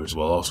labor force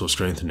while also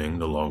strengthening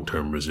the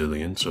long-term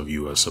resilience of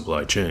U.S.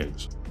 supply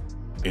chains.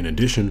 In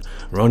addition,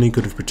 Ronnie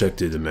could have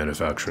protected the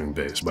manufacturing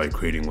base by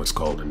creating what's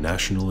called a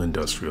national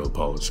industrial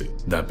policy,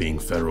 that being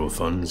federal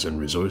funds and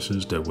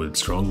resources that would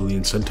strongly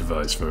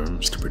incentivize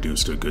firms to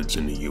produce their goods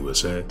in the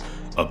USA,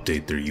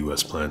 update their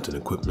US plant and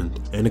equipment,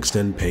 and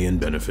extend pay and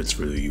benefits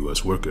for the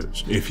US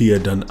workers. If he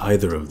had done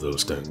either of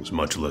those things,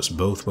 much less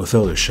both,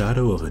 without a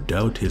shadow of a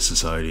doubt his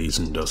society's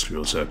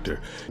industrial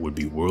sector would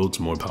be worlds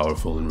more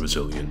powerful and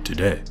resilient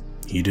today.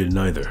 He did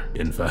neither.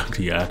 In fact,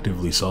 he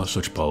actively saw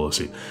such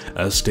policy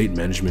as state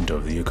management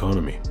of the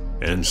economy.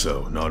 And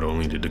so, not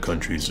only did the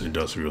country's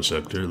industrial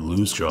sector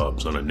lose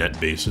jobs on a net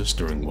basis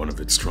during one of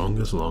its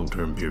strongest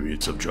long-term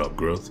periods of job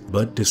growth,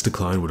 but this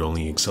decline would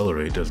only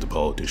accelerate as the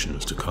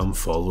politicians to come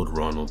followed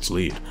Ronald's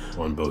lead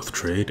on both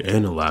trade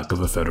and a lack of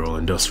a federal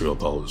industrial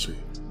policy.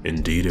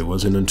 Indeed, it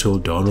wasn't until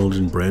Donald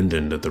and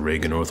Brandon that the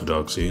Reagan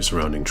orthodoxy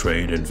surrounding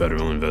trade and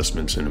federal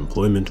investments in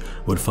employment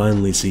would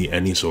finally see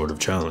any sort of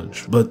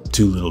challenge. But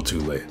too little too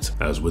late,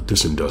 as with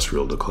this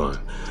industrial decline,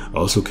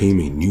 also came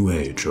a new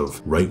age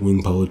of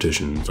right-wing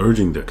politicians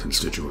urging their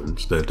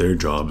constituents that their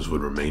jobs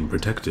would remain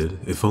protected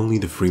if only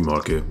the free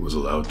market was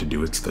allowed to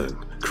do its thing,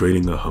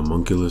 creating a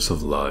homunculus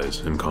of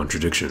lies and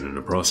contradiction in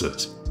the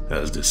process.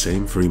 As the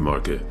same free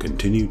market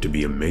continued to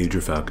be a major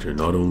factor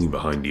not only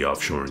behind the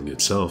offshoring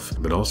itself,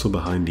 but also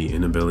behind the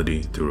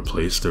inability to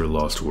replace their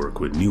lost work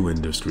with new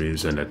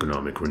industries and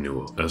economic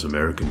renewal, as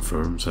American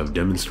firms have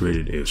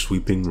demonstrated a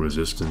sweeping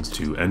resistance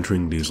to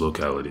entering these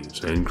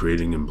localities and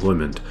creating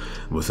employment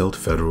without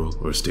federal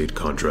or state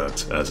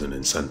contracts as an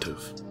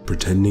incentive.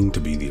 Pretending to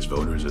be these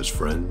voters as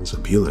friends,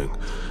 appealing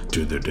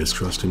to their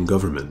distrust in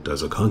government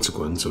as a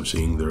consequence of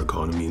seeing their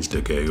economies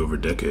decay over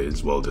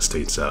decades while the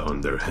state sat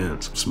on their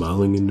hands,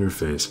 smiling in their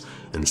face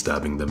and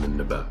stabbing them in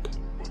the back.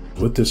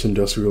 With this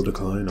industrial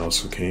decline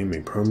also came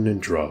a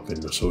permanent drop in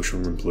the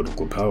social and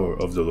political power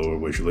of the lower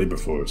wage labor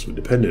force who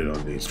depended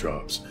on these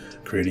jobs,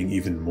 creating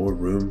even more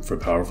room for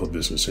powerful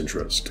business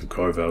interests to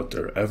carve out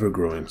their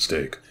ever-growing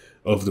stake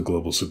of the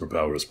global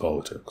superpower's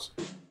politics.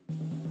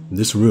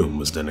 This room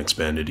was then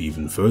expanded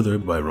even further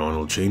by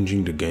Ronald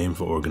changing the game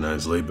for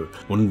organized labor,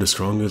 one of the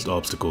strongest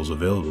obstacles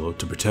available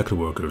to protect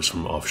workers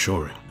from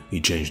offshoring. He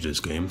changed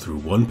his game through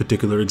one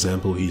particular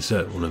example he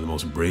set, one of the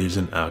most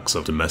brazen acts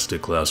of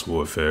domestic class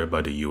warfare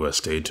by the US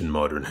state in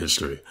modern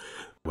history,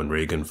 when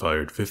Reagan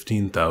fired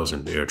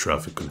 15,000 air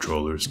traffic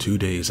controllers 2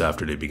 days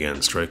after they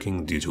began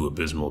striking due to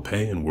abysmal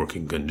pay and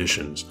working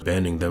conditions,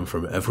 banning them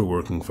from ever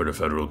working for the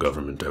federal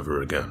government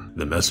ever again.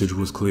 The message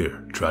was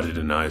clear: try to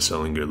deny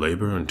selling your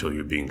labor until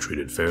you're being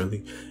treated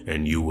fairly,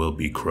 and you will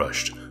be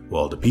crushed,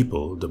 while the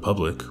people, the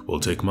public, will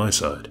take my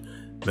side.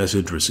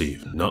 Message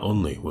received. Not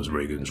only was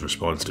Reagan's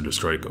response to the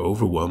strike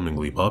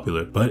overwhelmingly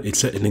popular, but it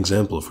set an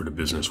example for the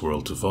business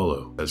world to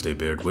follow, as they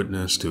bared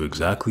witness to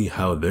exactly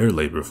how their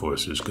labor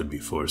forces could be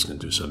forced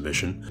into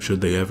submission,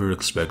 should they ever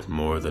expect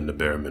more than the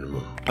bare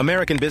minimum.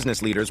 American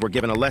business leaders were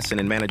given a lesson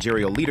in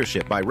managerial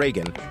leadership by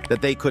Reagan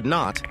that they could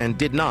not and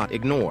did not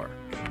ignore.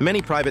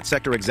 Many private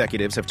sector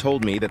executives have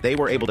told me that they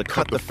were able to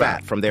cut the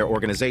fat from their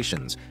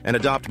organizations and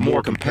adopt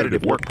more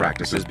competitive work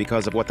practices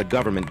because of what the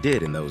government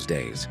did in those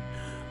days.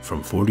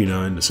 From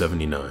 49 to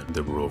 79,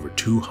 there were over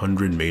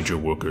 200 major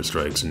worker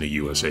strikes in the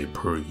USA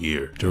per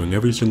year. During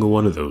every single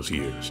one of those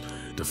years,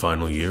 the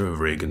final year of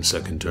Reagan's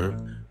second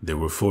term, there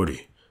were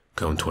 40.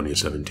 Count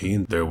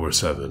 2017, there were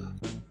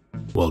 7.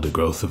 While the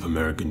growth of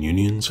American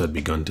unions had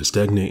begun to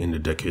stagnate in the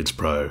decades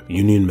prior,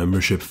 union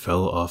membership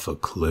fell off a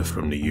cliff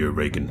from the year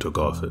Reagan took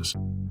office.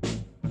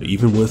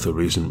 Even with a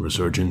recent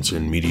resurgence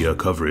in media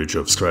coverage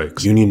of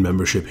strikes, union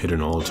membership hit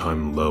an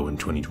all-time low in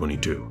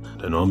 2022,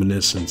 an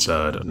ominous and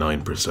sad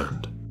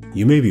 9%.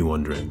 You may be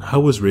wondering,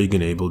 how was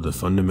Reagan able to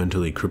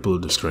fundamentally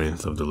cripple the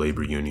strength of the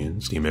labor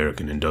unions, the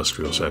American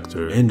industrial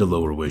sector, and the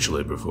lower wage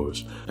labor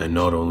force, and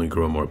not only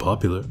grow more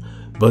popular,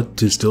 but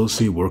to still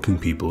see working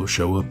people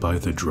show up by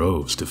the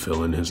droves to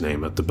fill in his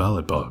name at the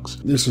ballot box?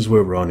 This is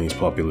where Ronnie's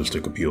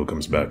populistic appeal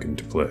comes back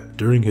into play.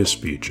 During his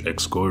speech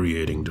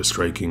excoriating the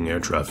striking air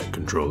traffic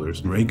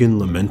controllers, Reagan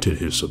lamented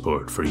his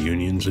support for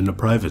unions in the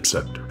private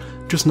sector,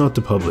 just not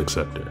the public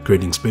sector,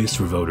 creating space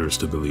for voters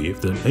to believe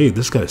that, hey,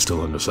 this guy's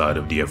still on the side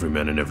of the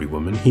everyman and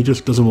everywoman, he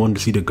just doesn't want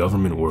to see the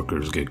government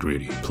workers get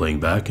greedy, playing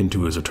back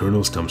into his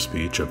eternal stump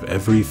speech of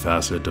every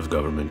facet of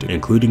government,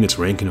 including its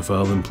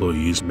rank-and-file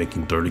employees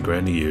making 30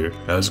 grand a year,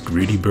 as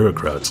greedy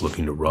bureaucrats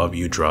looking to rob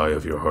you dry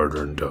of your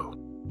hard-earned dough.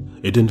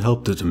 It didn't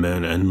help that the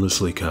man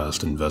endlessly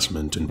cast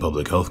investment in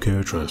public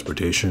healthcare,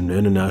 transportation,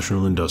 and a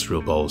national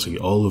industrial policy,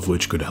 all of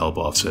which could help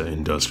offset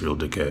industrial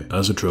decay,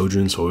 as a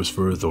Trojan's horse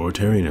for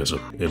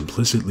authoritarianism,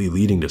 implicitly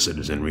leading the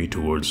citizenry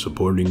towards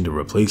supporting the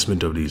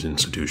replacement of these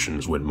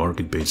institutions with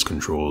market-based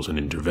controls and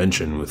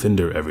intervention within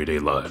their everyday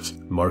lives.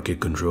 Market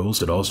controls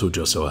that also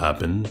just so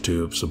happen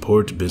to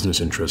support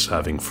business interests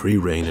having free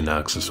reign and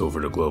access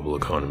over the global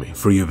economy,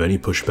 free of any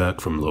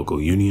pushback from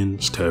local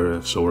unions,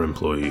 tariffs, or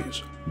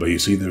employees. But you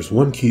see, there's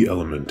one key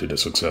element to the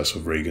success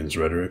of Reagan's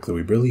rhetoric that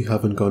we really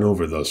haven't gone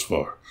over thus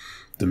far.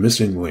 The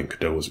missing link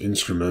that was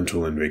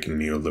instrumental in making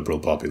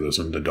neoliberal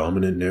populism the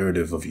dominant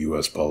narrative of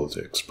US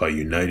politics, by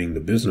uniting the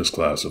business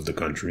class of the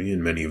country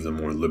and many of the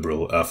more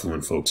liberal,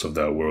 affluent folks of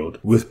that world,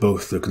 with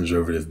both the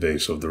conservative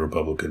base of the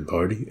Republican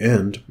Party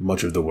and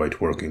much of the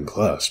white working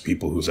class,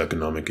 people whose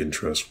economic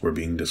interests were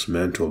being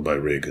dismantled by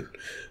Reagan,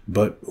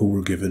 but who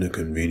were given a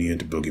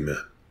convenient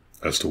boogeyman.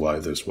 As to why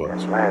this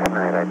was. Last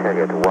night, I tell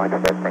you, to watch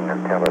that thing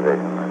on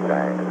television as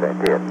I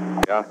did.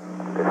 Yeah.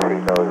 To see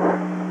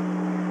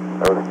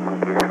those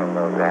monkeys from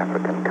those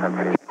African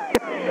countries.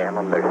 Damn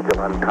them, they're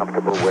still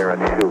uncomfortable wearing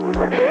shoes.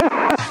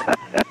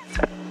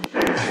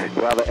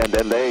 Well, and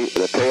then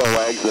the tail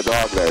wags the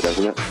dog there,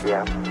 doesn't it?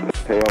 Yeah.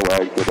 Tail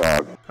wags the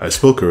dog. I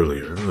spoke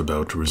earlier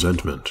about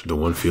resentment, the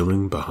one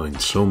feeling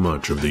behind so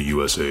much of the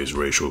USA's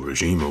racial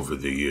regime over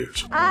the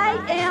years. I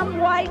am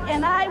white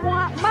and I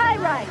want my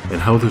rights.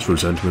 And how this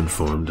resentment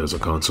formed as a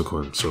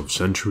consequence of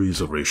centuries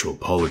of racial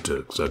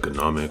politics,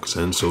 economics,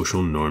 and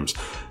social norms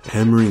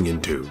hammering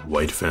into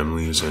white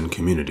families and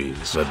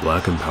communities that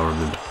black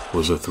empowerment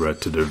was a threat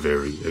to their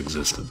very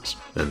existence.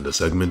 And the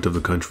segment of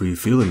the country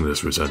feeling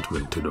this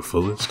resentment to the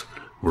fullest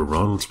were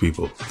Ronald's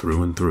people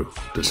through and through,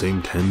 the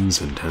same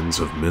tens and tens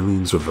of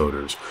millions of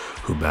voters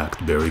who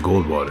backed Barry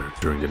Goldwater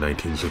during the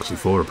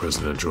 1964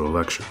 presidential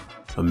election.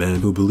 A man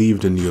who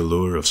believed in the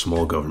allure of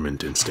small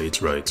government and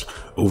states' rights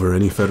over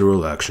any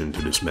federal action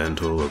to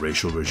dismantle a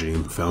racial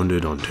regime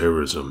founded on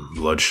terrorism,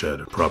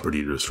 bloodshed,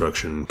 property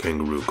destruction,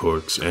 kangaroo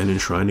courts, and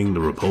enshrining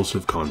the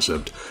repulsive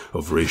concept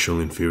of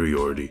racial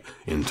inferiority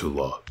into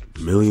law.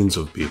 Millions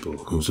of people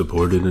who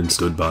supported and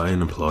stood by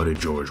and applauded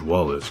George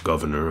Wallace,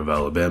 governor of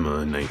Alabama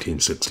in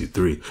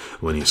 1963,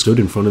 when he stood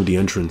in front of the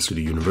entrance to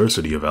the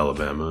University of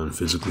Alabama and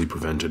physically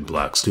prevented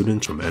black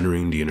students from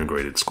entering the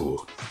integrated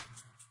school.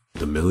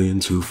 The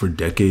millions who for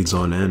decades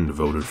on end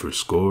voted for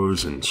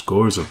scores and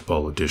scores of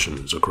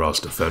politicians across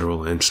the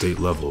federal and state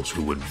levels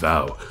who would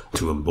vow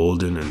to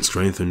embolden and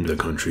strengthen the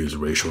country's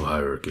racial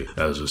hierarchy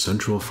as a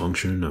central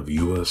function of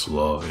U.S.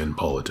 law and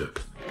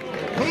politics.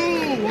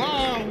 Who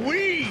are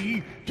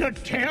we to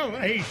tell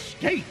a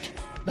state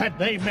that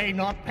they may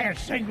not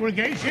pass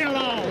segregation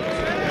laws?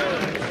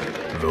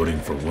 voting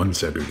for one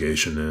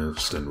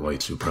segregationist and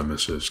white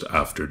supremacist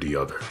after the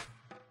other.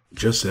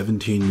 Just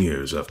 17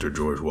 years after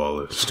George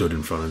Wallace stood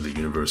in front of the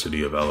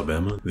University of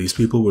Alabama, these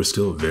people were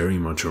still very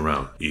much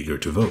around, eager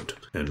to vote,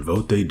 and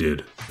vote they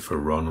did for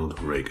Ronald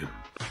Reagan.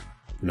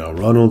 Now,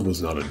 Ronald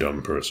was not a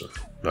dumb person.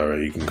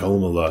 Alright, you can call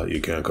him a lot,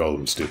 you can't call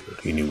him stupid.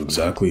 He knew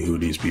exactly who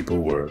these people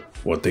were,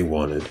 what they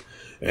wanted,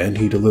 and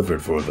he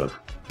delivered for them.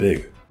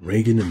 Big.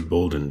 Reagan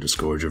emboldened the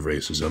scourge of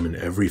racism in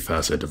every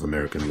facet of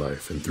American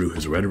life, and through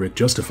his rhetoric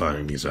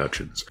justifying these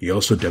actions, he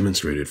also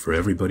demonstrated for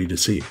everybody to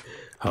see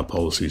how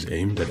policies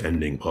aimed at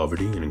ending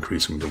poverty and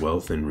increasing the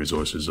wealth and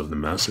resources of the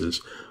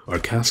masses are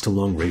cast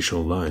along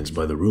racial lines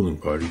by the ruling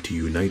party to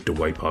unite the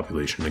white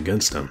population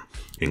against them,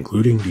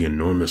 including the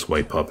enormous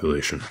white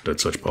population that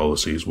such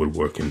policies would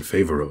work in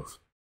favor of.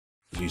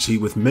 You see,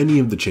 with many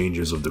of the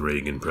changes of the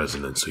Reagan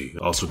presidency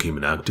also came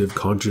an active,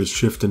 conscious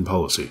shift in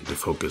policy to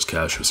focus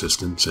cash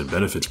assistance and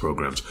benefits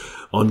programs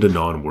on the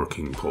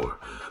non-working poor,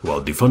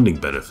 while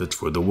defunding benefits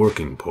for the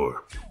working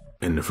poor.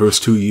 In the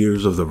first 2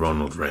 years of the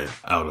Ronald reign,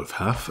 out of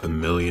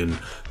 500,000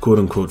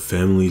 quote-unquote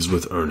families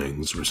with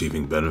earnings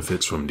receiving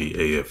benefits from the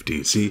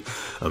AFDC,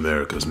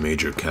 America's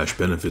major cash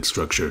benefit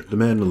structure, the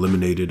man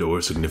eliminated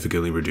or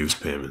significantly reduced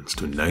payments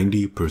to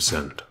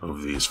 90%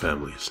 of these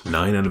families.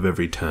 9 out of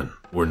every 10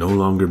 were no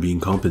longer being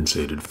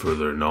compensated for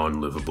their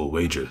non-livable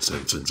wages,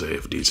 and since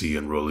AFDC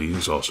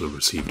enrollees also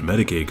received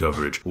Medicaid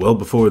coverage well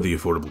before the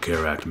Affordable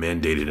Care Act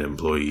mandated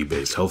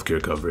employee-based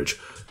healthcare coverage,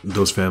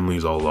 those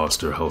families all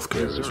lost their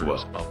healthcare as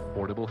well.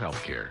 Affordable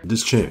healthcare.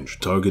 This change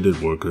targeted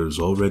workers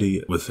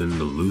already within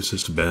the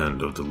loosest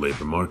band of the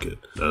labor market,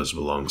 as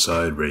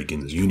alongside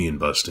Reagan's union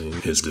busting,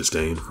 his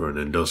disdain for an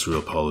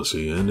industrial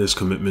policy, and his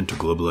commitment to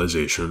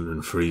globalization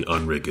and free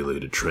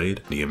unregulated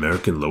trade, the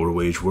American lower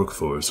wage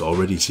workforce,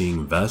 already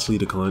seeing vastly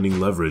declining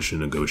leverage to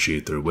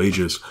negotiate their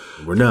wages,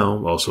 were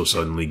now also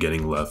suddenly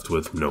getting left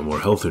with no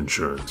more health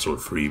insurance or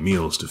free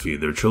meals to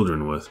feed their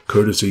children with,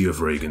 courtesy of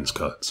Reagan's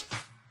cuts.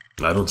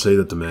 I don't say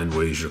that the man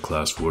waged a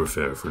class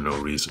warfare for no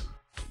reason.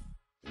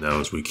 Now,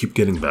 as we keep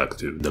getting back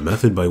to the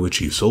method by which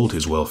he sold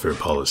his welfare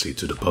policy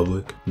to the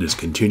public, this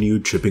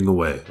continued chipping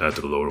away at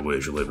the lower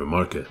wage labor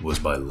market was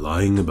by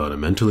lying about a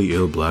mentally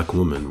ill black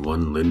woman,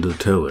 one Linda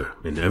Taylor,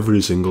 in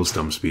every single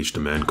stump speech the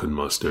man could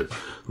muster.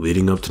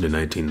 Leading up to the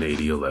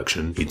 1980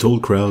 election, he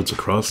told crowds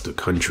across the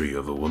country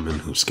of a woman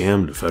who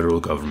scammed the federal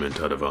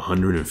government out of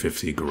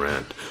 $150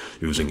 grand,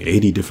 using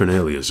 80 different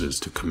aliases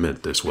to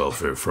commit this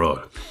welfare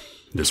fraud.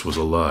 This was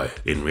a lie.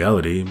 In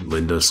reality,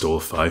 Linda stole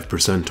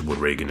 5% of what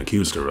Reagan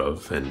accused her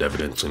of, and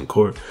evidence in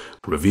court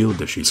revealed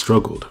that she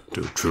struggled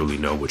to truly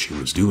know what she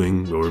was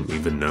doing or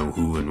even know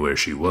who and where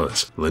she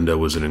was. Linda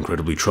was an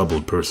incredibly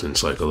troubled person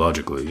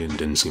psychologically and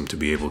didn't seem to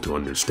be able to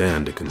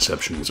understand the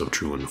conceptions of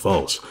true and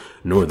false,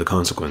 nor the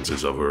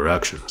consequences of her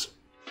actions.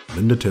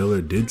 Linda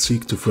Taylor did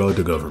seek to fraud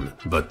the government,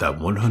 but that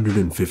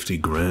 150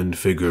 grand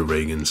figure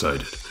Reagan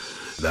cited,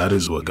 that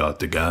is what got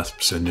the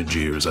gasps and the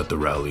jeers at the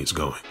rallies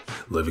going,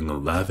 living a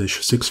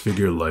lavish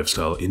six-figure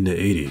lifestyle in the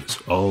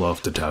 80s, all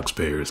off the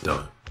taxpayers'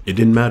 dime. It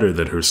didn't matter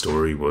that her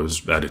story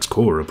was, at its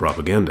core, a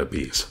propaganda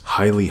piece,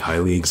 highly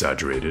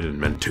exaggerated and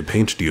meant to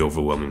paint the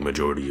overwhelming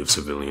majority of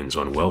civilians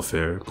on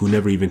welfare, who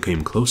never even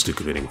came close to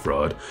committing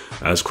fraud,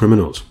 as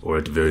criminals, or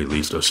at the very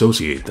least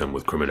associate them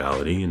with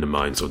criminality in the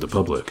minds of the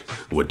public.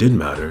 What did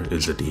matter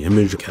is that the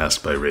image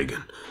cast by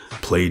Reagan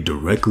played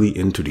directly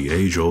into the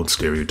age-old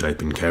stereotype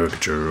and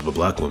caricature of a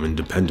black woman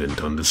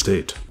dependent on the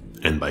state.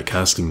 And by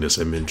casting this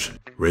image,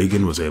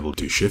 Reagan was able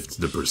to shift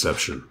the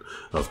perception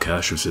of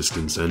cash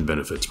assistance and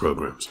benefits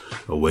programs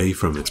away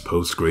from its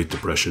post-Great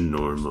Depression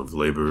norm of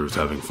laborers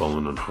having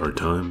fallen on hard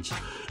times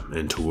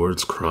and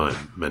towards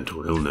crime,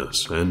 mental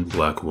illness, and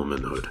black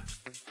womanhood.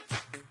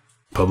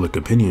 Public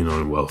opinion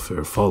on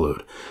welfare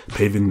followed,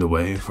 paving the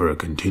way for a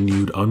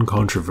continued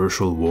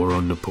uncontroversial war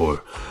on the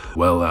poor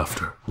well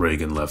after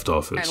Reagan left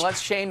office. And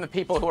let's shame the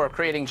people who are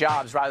creating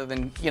jobs rather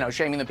than,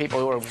 shaming the people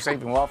who are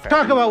receiving welfare.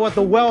 Talk about what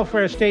the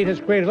welfare state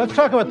has created. Let's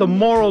talk about the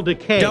moral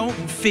decay. Don't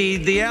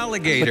feed the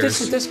alligators.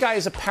 But this guy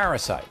is a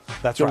parasite.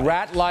 That's the right.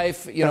 rat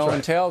life,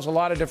 entails a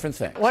lot of different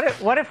things.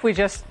 What if we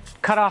just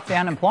cut off the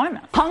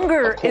unemployment?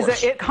 Hunger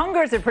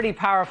is a pretty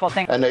powerful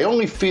thing. And they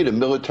only feed a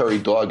military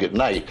dog at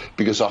night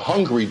because a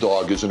hungry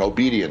dog is an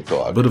obedient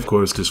dog. But of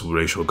course, this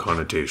racial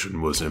connotation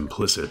was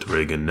implicit.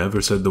 Reagan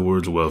never said the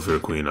words welfare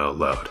queen out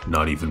loud.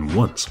 Not even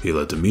once. He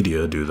let the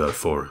media do that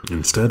for him.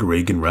 Instead,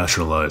 Reagan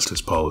rationalized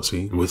his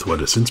policy with what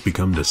has since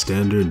become the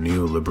standard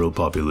neoliberal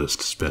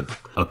populist spin.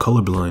 A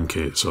colorblind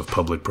case of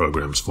public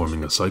programs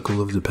forming a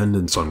cycle of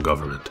dependence on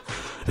government,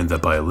 and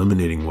that by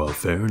eliminating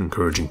welfare and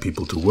encouraging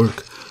people to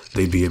work,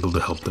 they'd be able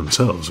to help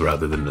themselves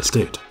rather than the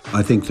state.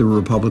 I think the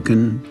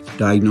Republican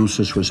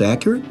diagnosis was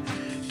accurate,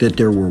 that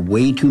there were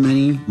way too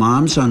many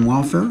moms on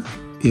welfare.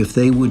 If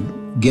they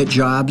would get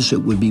jobs,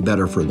 it would be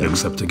better for them.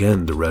 Except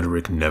again, the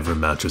rhetoric never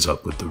matches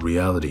up with the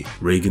reality.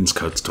 Reagan's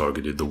cuts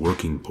targeted the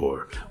working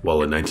poor, while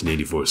a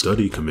 1984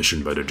 study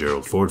commissioned by the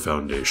Gerald Ford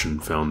Foundation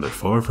found that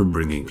far from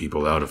bringing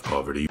people out of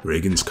poverty,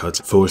 Reagan's cuts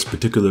forced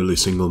particularly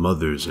single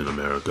mothers in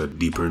America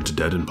deeper into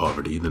debt and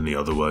poverty than they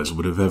otherwise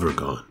would have ever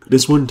gone.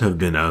 This wouldn't have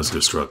been as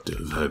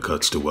destructive had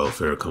cuts to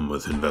welfare come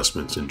with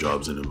investments in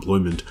jobs and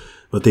employment,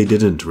 but they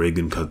didn't.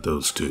 Reagan cut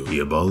those too. He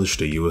abolished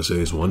the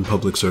USA's one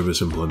public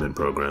service employment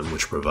program,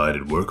 which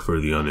provided work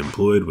for the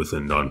unemployed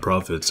within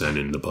nonprofits and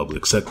in the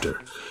public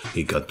sector.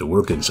 He cut the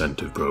work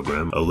incentive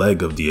program, a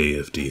leg of the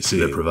AFDC,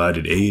 that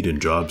provided aid in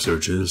job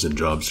searches and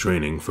jobs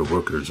training for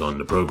workers on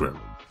the program.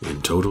 In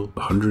total,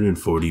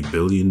 $140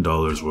 billion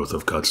worth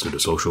of cuts to the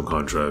social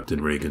contract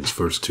in Reagan's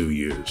first 2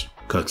 years.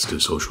 Cuts to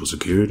Social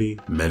Security,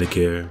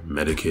 Medicare,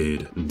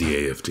 Medicaid,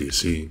 the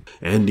AFDC,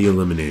 and the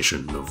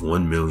elimination of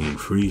 1 million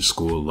free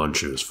school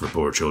lunches for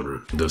poor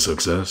children. The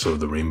success of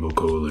the Rainbow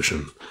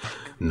Coalition,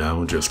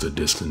 now just a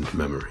distant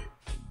memory.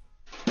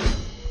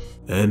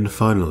 And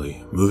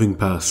finally, moving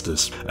past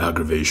this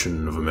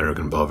aggravation of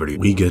American poverty,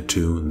 we get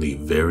to the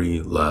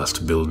very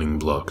last building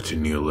block to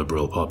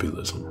neoliberal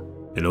populism.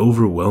 An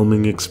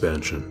overwhelming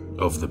expansion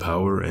of the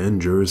power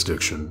and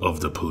jurisdiction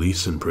of the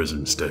police and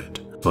prison state,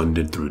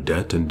 funded through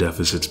debt and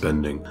deficit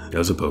spending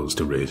as opposed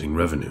to raising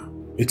revenue.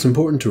 It's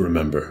important to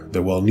remember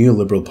that while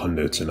neoliberal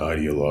pundits and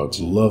ideologues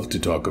love to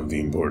talk of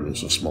the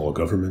importance of small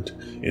government,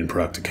 in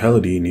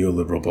practicality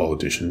neoliberal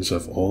politicians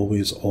have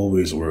always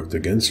worked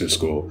against this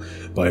goal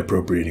by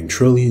appropriating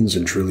trillions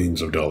and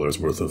trillions of dollars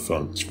worth of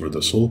funds for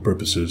the sole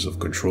purposes of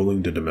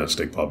controlling the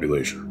domestic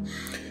population.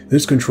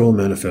 This control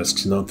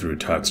manifests not through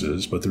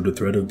taxes, but through the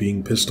threat of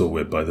being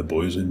pistol-whipped by the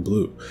boys in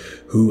blue,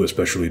 who,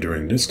 especially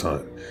during this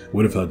time,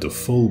 would have had the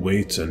full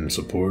weight and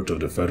support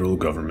of the federal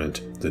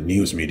government, the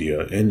news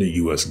media, and the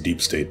US deep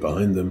state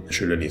behind them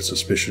should any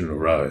suspicion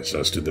arise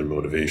as to their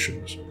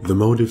motivations. The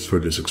motives for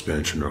this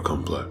expansion are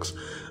complex,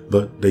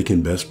 but they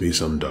can best be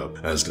summed up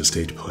as the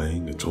state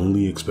playing its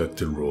only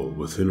expected role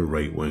within a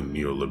right-wing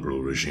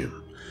neoliberal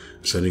regime,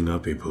 setting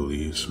up a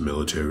police,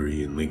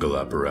 military, and legal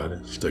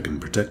apparatus that can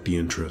protect the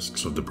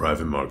interests of the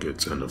private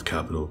markets and of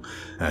capital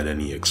at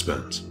any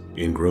expense.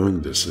 In growing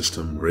this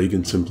system,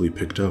 Reagan simply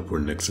picked up where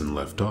Nixon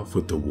left off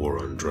with the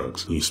war on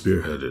drugs. He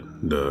spearheaded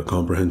the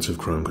Comprehensive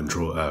Crime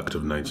Control Act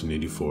of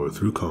 1984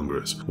 through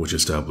Congress, which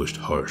established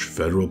harsh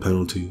federal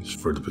penalties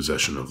for the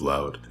possession of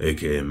loud,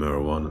 aka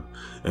marijuana,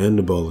 and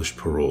abolished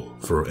parole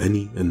for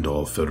any and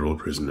all federal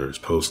prisoners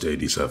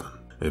post-87.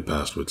 It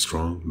passed with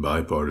strong,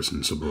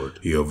 bipartisan support.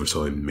 He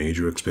oversaw a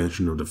major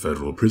expansion of the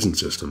federal prison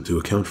system to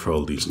account for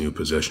all these new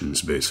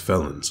possessions-based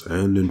felons,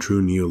 and in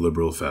true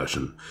neoliberal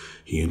fashion,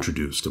 he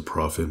introduced a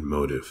profit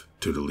motive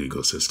to the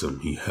legal system.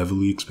 He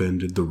heavily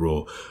expanded the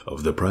role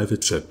of the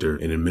private sector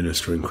in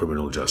administering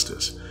criminal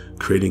justice,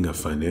 creating a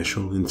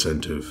financial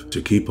incentive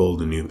to keep all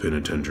the new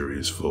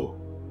penitentiaries full.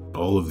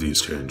 All of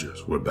these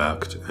changes were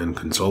backed and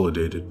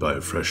consolidated by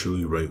a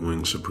freshly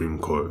right-wing Supreme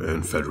Court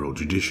and federal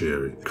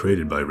judiciary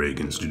created by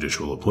Reagan's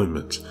judicial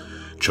appointments,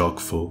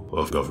 chock full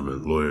of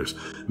government lawyers,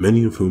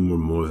 many of whom were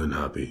more than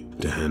happy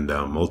to hand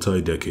down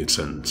multi-decade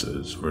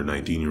sentences for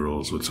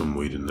 19-year-olds with some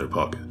weed in their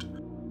pocket.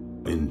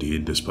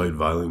 Indeed, despite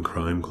violent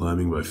crime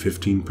climbing by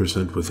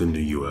 15% within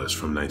the US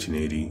from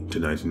 1980 to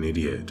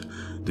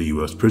 1988, the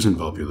US prison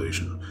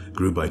population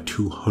grew by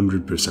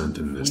 200%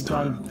 in this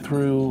time. We've gone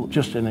through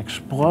just an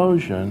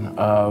explosion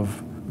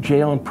of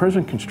jail and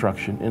prison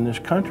construction in this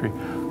country,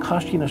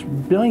 costing us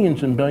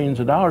billions and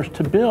billions of dollars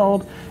to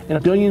build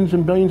and billions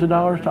and billions of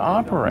dollars to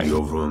operate. The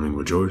overwhelming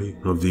majority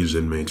of these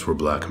inmates were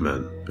black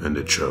men, and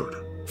it showed.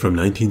 From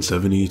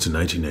 1970 to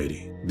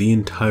 1980, the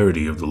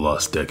entirety of the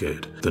lost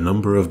decade, the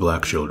number of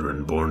black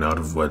children born out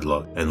of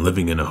wedlock and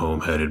living in a home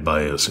headed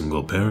by a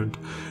single parent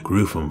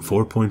grew from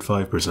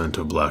 4.5%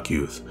 of black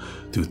youth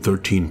to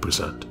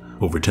 13%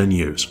 over 10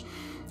 years.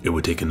 It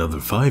would take another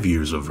 5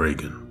 years of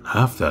Reagan,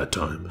 half that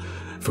time,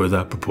 for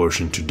that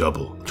proportion to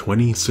double.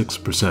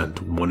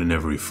 26%, 1 in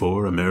every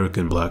 4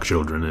 American black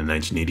children in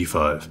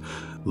 1985,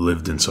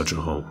 lived in such a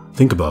home.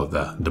 Think about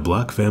that. The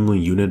black family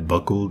unit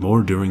buckled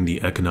more during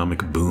the economic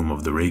boom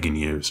of the Reagan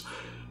years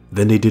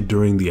than they did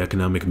during the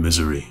economic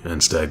misery and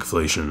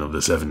stagflation of the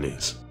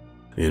 70s.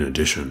 In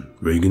addition,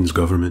 Reagan's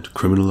government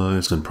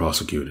criminalized and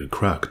prosecuted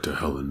crack to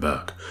hell and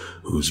back,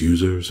 whose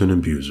users and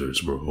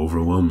abusers were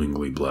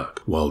overwhelmingly black,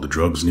 while the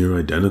drug's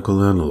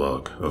near-identical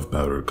analog of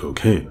powdered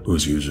cocaine,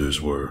 whose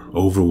users were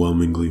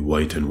overwhelmingly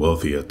white and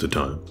wealthy at the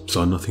time,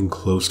 saw nothing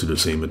close to the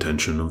same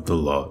attention of the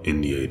law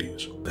in the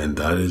 80s. And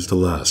that is the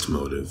last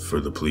motive for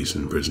the police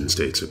and prison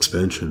state's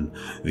expansion,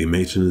 the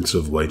maintenance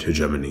of white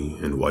hegemony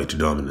and white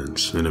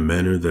dominance in a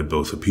manner that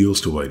both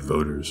appeals to white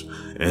voters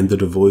and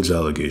that avoids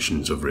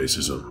allegations of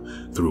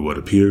racism through what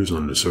appears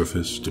on the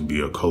surface to be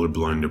a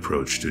colorblind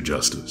approach to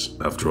justice.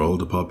 After all,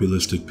 the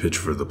populistic pitch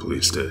for the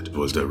police state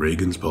was that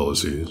Reagan's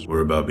policies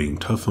were about being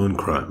tough on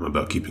crime,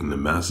 about keeping the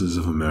masses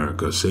of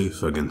America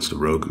safe against the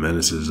rogue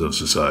menaces of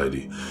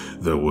society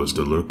that was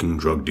the lurking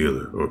drug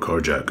dealer or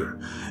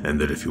carjacker,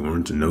 and that if you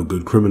weren't a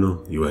no-good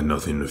criminal, you had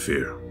nothing to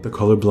fear. The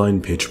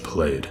colorblind pitch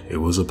played. It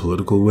was a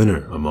political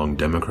winner among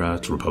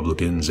Democrats,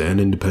 Republicans,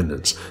 and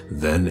independents,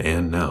 then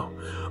and now,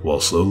 while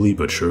slowly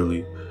but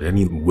surely,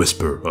 any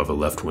whisper of a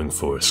left-wing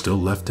force still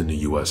left in the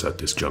US at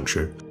this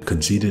juncture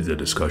conceded the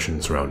discussion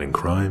surrounding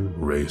crime,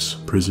 race,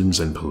 prisons,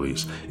 and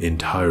police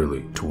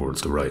entirely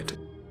towards the right.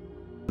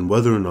 And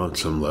whether or not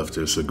some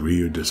leftists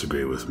agree or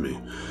disagree with me,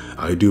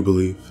 I do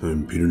believe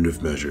in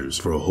punitive measures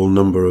for a whole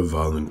number of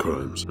violent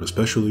crimes,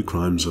 especially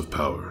crimes of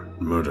power,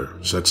 murder,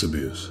 sex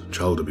abuse,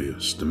 child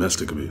abuse,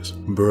 domestic abuse,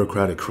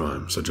 bureaucratic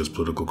crimes such as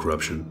political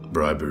corruption,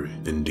 bribery.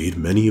 Indeed,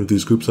 many of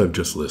these groups I've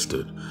just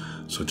listed,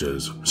 such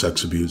as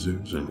sex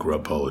abusers and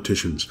corrupt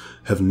politicians,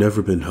 have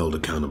never been held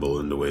accountable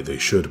in the way they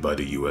should by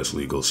the US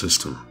legal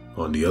system.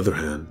 On the other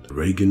hand,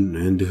 Reagan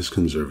and his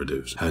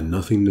conservatives had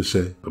nothing to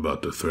say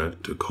about the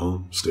threat to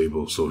calm,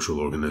 stable social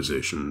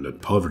organization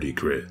that poverty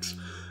creates,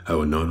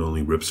 how it not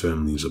only rips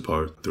families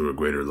apart through a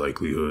greater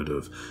likelihood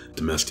of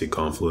domestic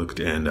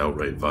conflict and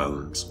outright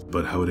violence,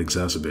 but how it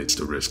exacerbates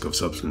the risk of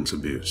substance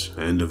abuse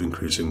and of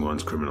increasing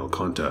one's criminal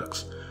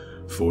contacts.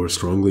 4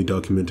 strongly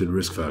documented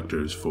risk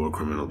factors for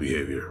criminal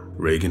behavior.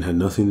 Reagan had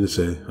nothing to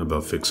say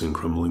about fixing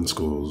crumbling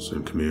schools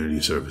and community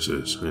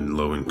services in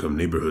low-income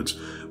neighborhoods,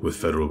 with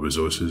federal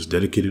resources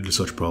dedicated to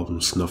such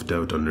problems snuffed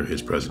out under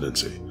his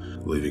presidency,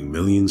 leaving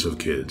millions of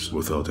kids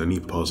without any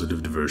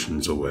positive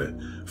diversions away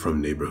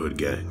from neighborhood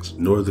gangs,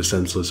 nor the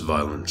senseless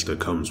violence that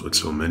comes with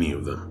so many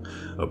of them,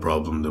 a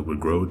problem that would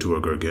grow to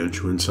a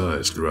gargantuan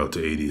size throughout the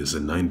 80s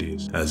and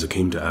 90s, as it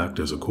came to act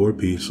as a core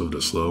piece of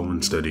the slow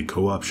and steady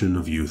co-option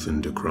of youth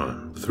into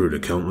crime. Through the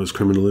countless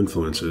criminal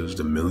influences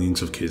that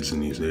millions of kids in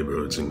these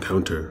neighborhoods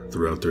encounter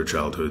throughout their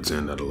childhoods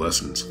and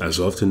adolescence, as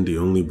often the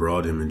only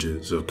broad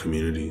images of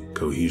community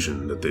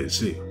cohesion that they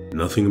see.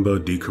 Nothing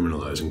about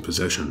decriminalizing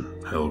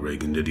possession. Hell,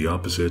 Reagan did the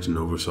opposite and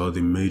oversaw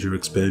the major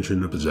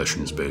expansion of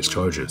possessions-based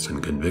charges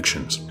and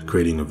convictions,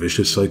 creating a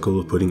vicious cycle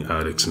of putting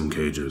addicts in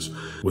cages,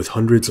 with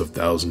hundreds of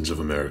thousands of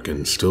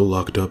Americans still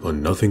locked up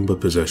on nothing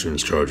but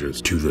possessions charges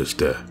to this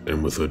day,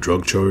 and with a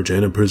drug charge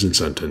and a prison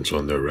sentence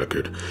on their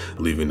record,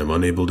 leaving them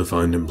unable to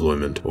find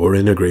employment or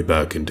integrate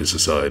back into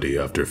society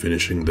after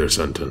finishing their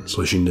sentence,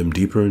 pushing them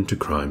deeper into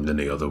crime than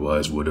they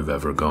otherwise would have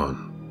ever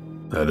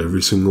gone. At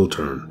every single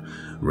turn,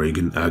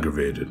 Reagan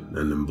aggravated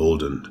and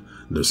emboldened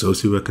the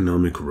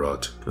socioeconomic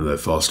rot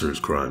that fosters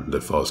crime,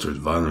 that fosters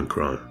violent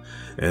crime,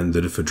 and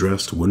that if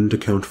addressed wouldn't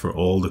account for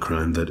all the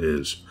crime that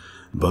is,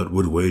 but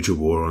would wage a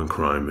war on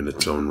crime in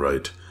its own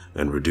right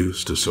and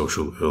reduce the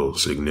social ill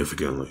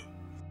significantly.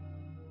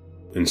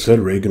 Instead,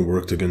 Reagan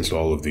worked against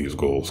all of these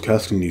goals,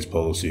 casting these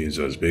policies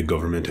as big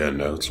government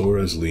handouts or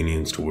as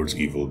lenience towards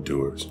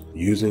evildoers,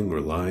 using or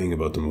lying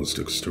about the most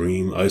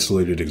extreme,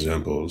 isolated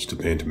examples to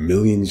paint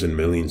millions and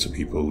millions of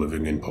people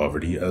living in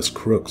poverty as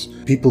crooks,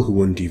 people who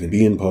wouldn't even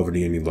be in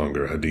poverty any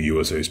longer had the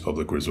USA's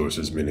public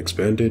resources been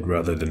expanded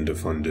rather than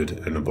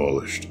defunded and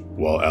abolished.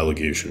 While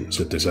allegations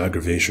that this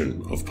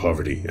aggravation of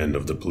poverty and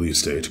of the police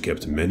state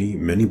kept many,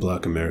 many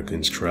black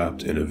Americans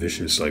trapped in a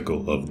vicious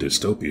cycle of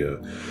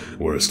dystopia,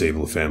 where a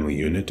stable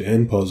family unit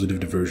and positive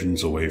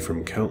diversions away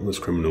from countless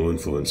criminal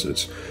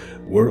influences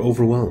were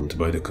overwhelmed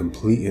by the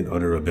complete and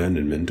utter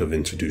abandonment of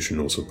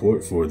institutional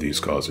support for these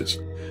causes,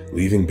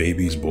 leaving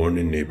babies born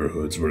in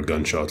neighborhoods where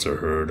gunshots are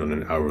heard on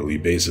an hourly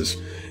basis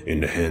in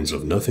the hands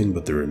of nothing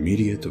but their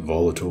immediate,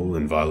 volatile,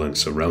 and violent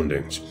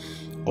surroundings.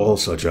 All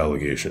such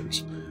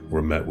allegations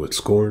were met with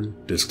scorn,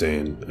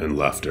 disdain, and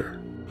laughter.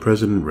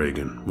 President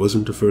Reagan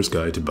wasn't the first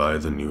guy to buy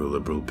the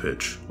neoliberal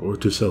pitch, or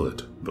to sell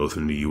it, both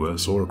in the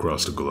US or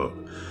across the globe.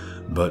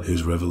 But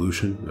his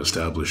revolution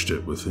established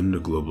it within the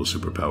global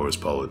superpowers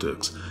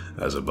politics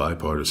as a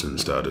bipartisan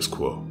status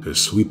quo.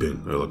 His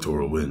sweeping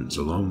electoral wins,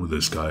 along with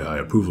his sky-high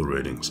approval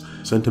ratings,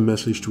 sent a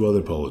message to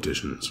other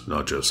politicians,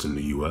 not just in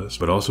the US,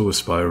 but also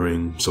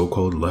aspiring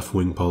so-called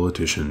left-wing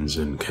politicians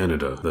in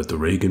Canada, that the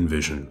Reagan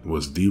vision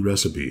was the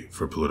recipe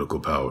for political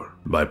power.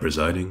 By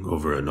presiding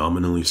over a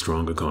nominally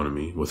strong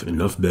economy with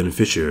enough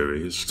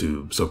beneficiaries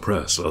to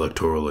suppress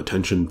electoral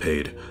attention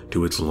paid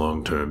to its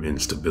long-term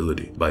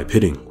instability, by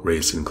pitting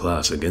race and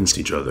class against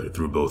each other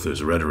through both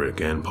his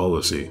rhetoric and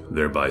policy,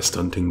 thereby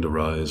stunting the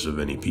rise of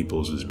any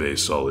people's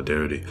base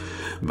solidarity,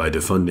 by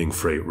defunding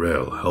freight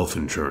rail, health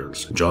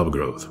insurance, job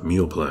growth,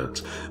 meal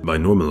plans, by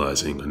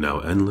normalizing a now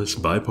endless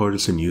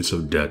bipartisan use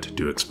of debt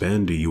to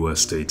expand the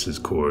US states'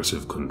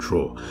 coercive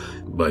control,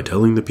 by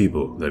telling the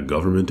people that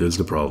government is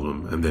the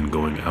problem and then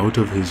going out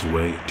of his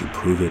way to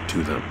prove it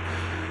to them.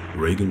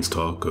 Reagan's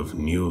talk of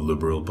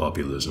neoliberal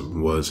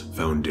populism was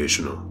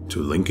foundational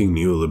to linking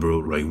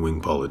neoliberal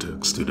right-wing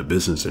politics to the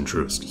business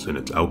interests in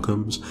its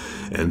outcomes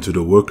and to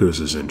the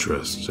workers'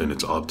 interests in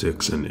its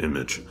optics and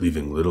image,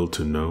 leaving little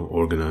to no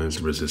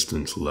organized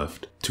resistance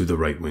left to the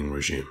right-wing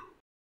regime.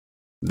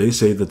 They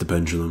say that the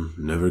pendulum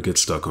never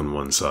gets stuck on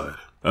one side.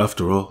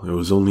 After all, it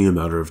was only a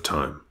matter of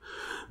time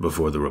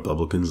before the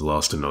Republicans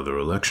lost another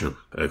election,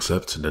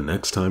 except the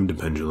next time the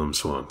pendulum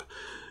swung,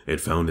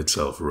 it found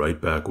itself right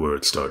back where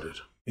it started.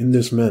 In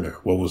this manner,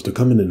 what was to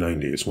come in the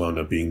 90s wound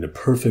up being the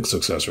perfect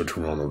successor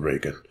to Ronald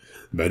Reagan.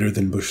 Better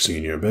than Bush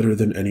Sr., better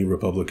than any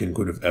Republican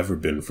could have ever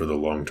been for the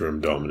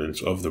long-term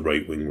dominance of the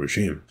right-wing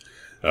regime.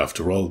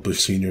 After all,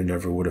 Bush Sr.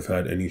 never would have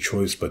had any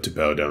choice but to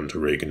bow down to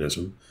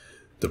Reaganism.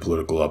 The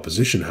political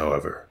opposition,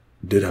 however,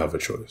 did have a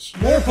choice.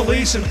 More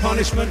police and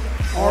punishment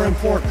are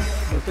important,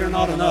 but they're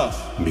not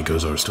enough.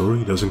 Because our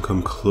story doesn't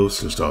come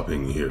close to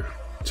stopping here.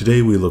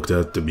 Today we looked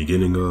at the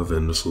beginning of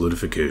and the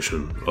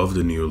solidification of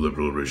the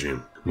neoliberal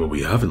regime. What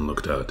we haven't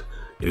looked at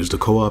is the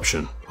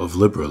co-option of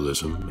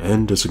liberalism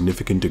and a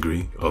significant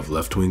degree of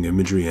left-wing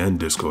imagery and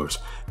discourse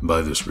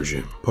by this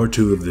regime. Part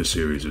 2 of this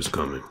series is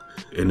coming,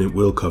 and it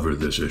will cover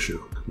this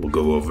issue. We'll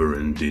go over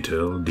in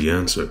detail the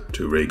answer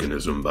to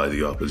Reaganism by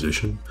the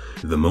opposition,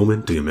 the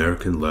moment the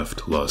American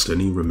left lost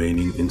any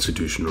remaining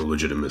institutional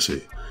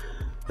legitimacy,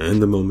 and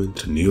the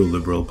moment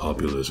neoliberal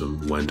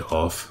populism went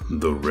off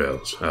the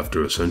rails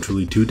after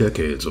essentially 2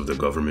 decades of the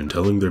government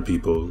telling their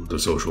people the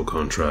social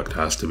contract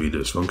has to be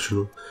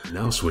dysfunctional,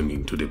 now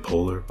swinging to the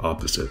polar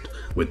opposite,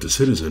 with the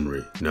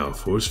citizenry now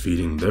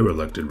force-feeding their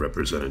elected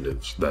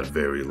representatives that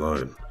very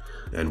line,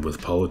 and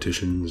with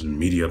politicians and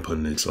media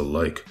pundits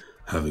alike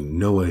having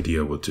no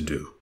idea what to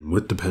do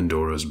with the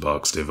Pandora's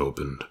box they've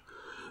opened.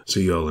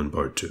 See y'all in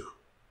part 2.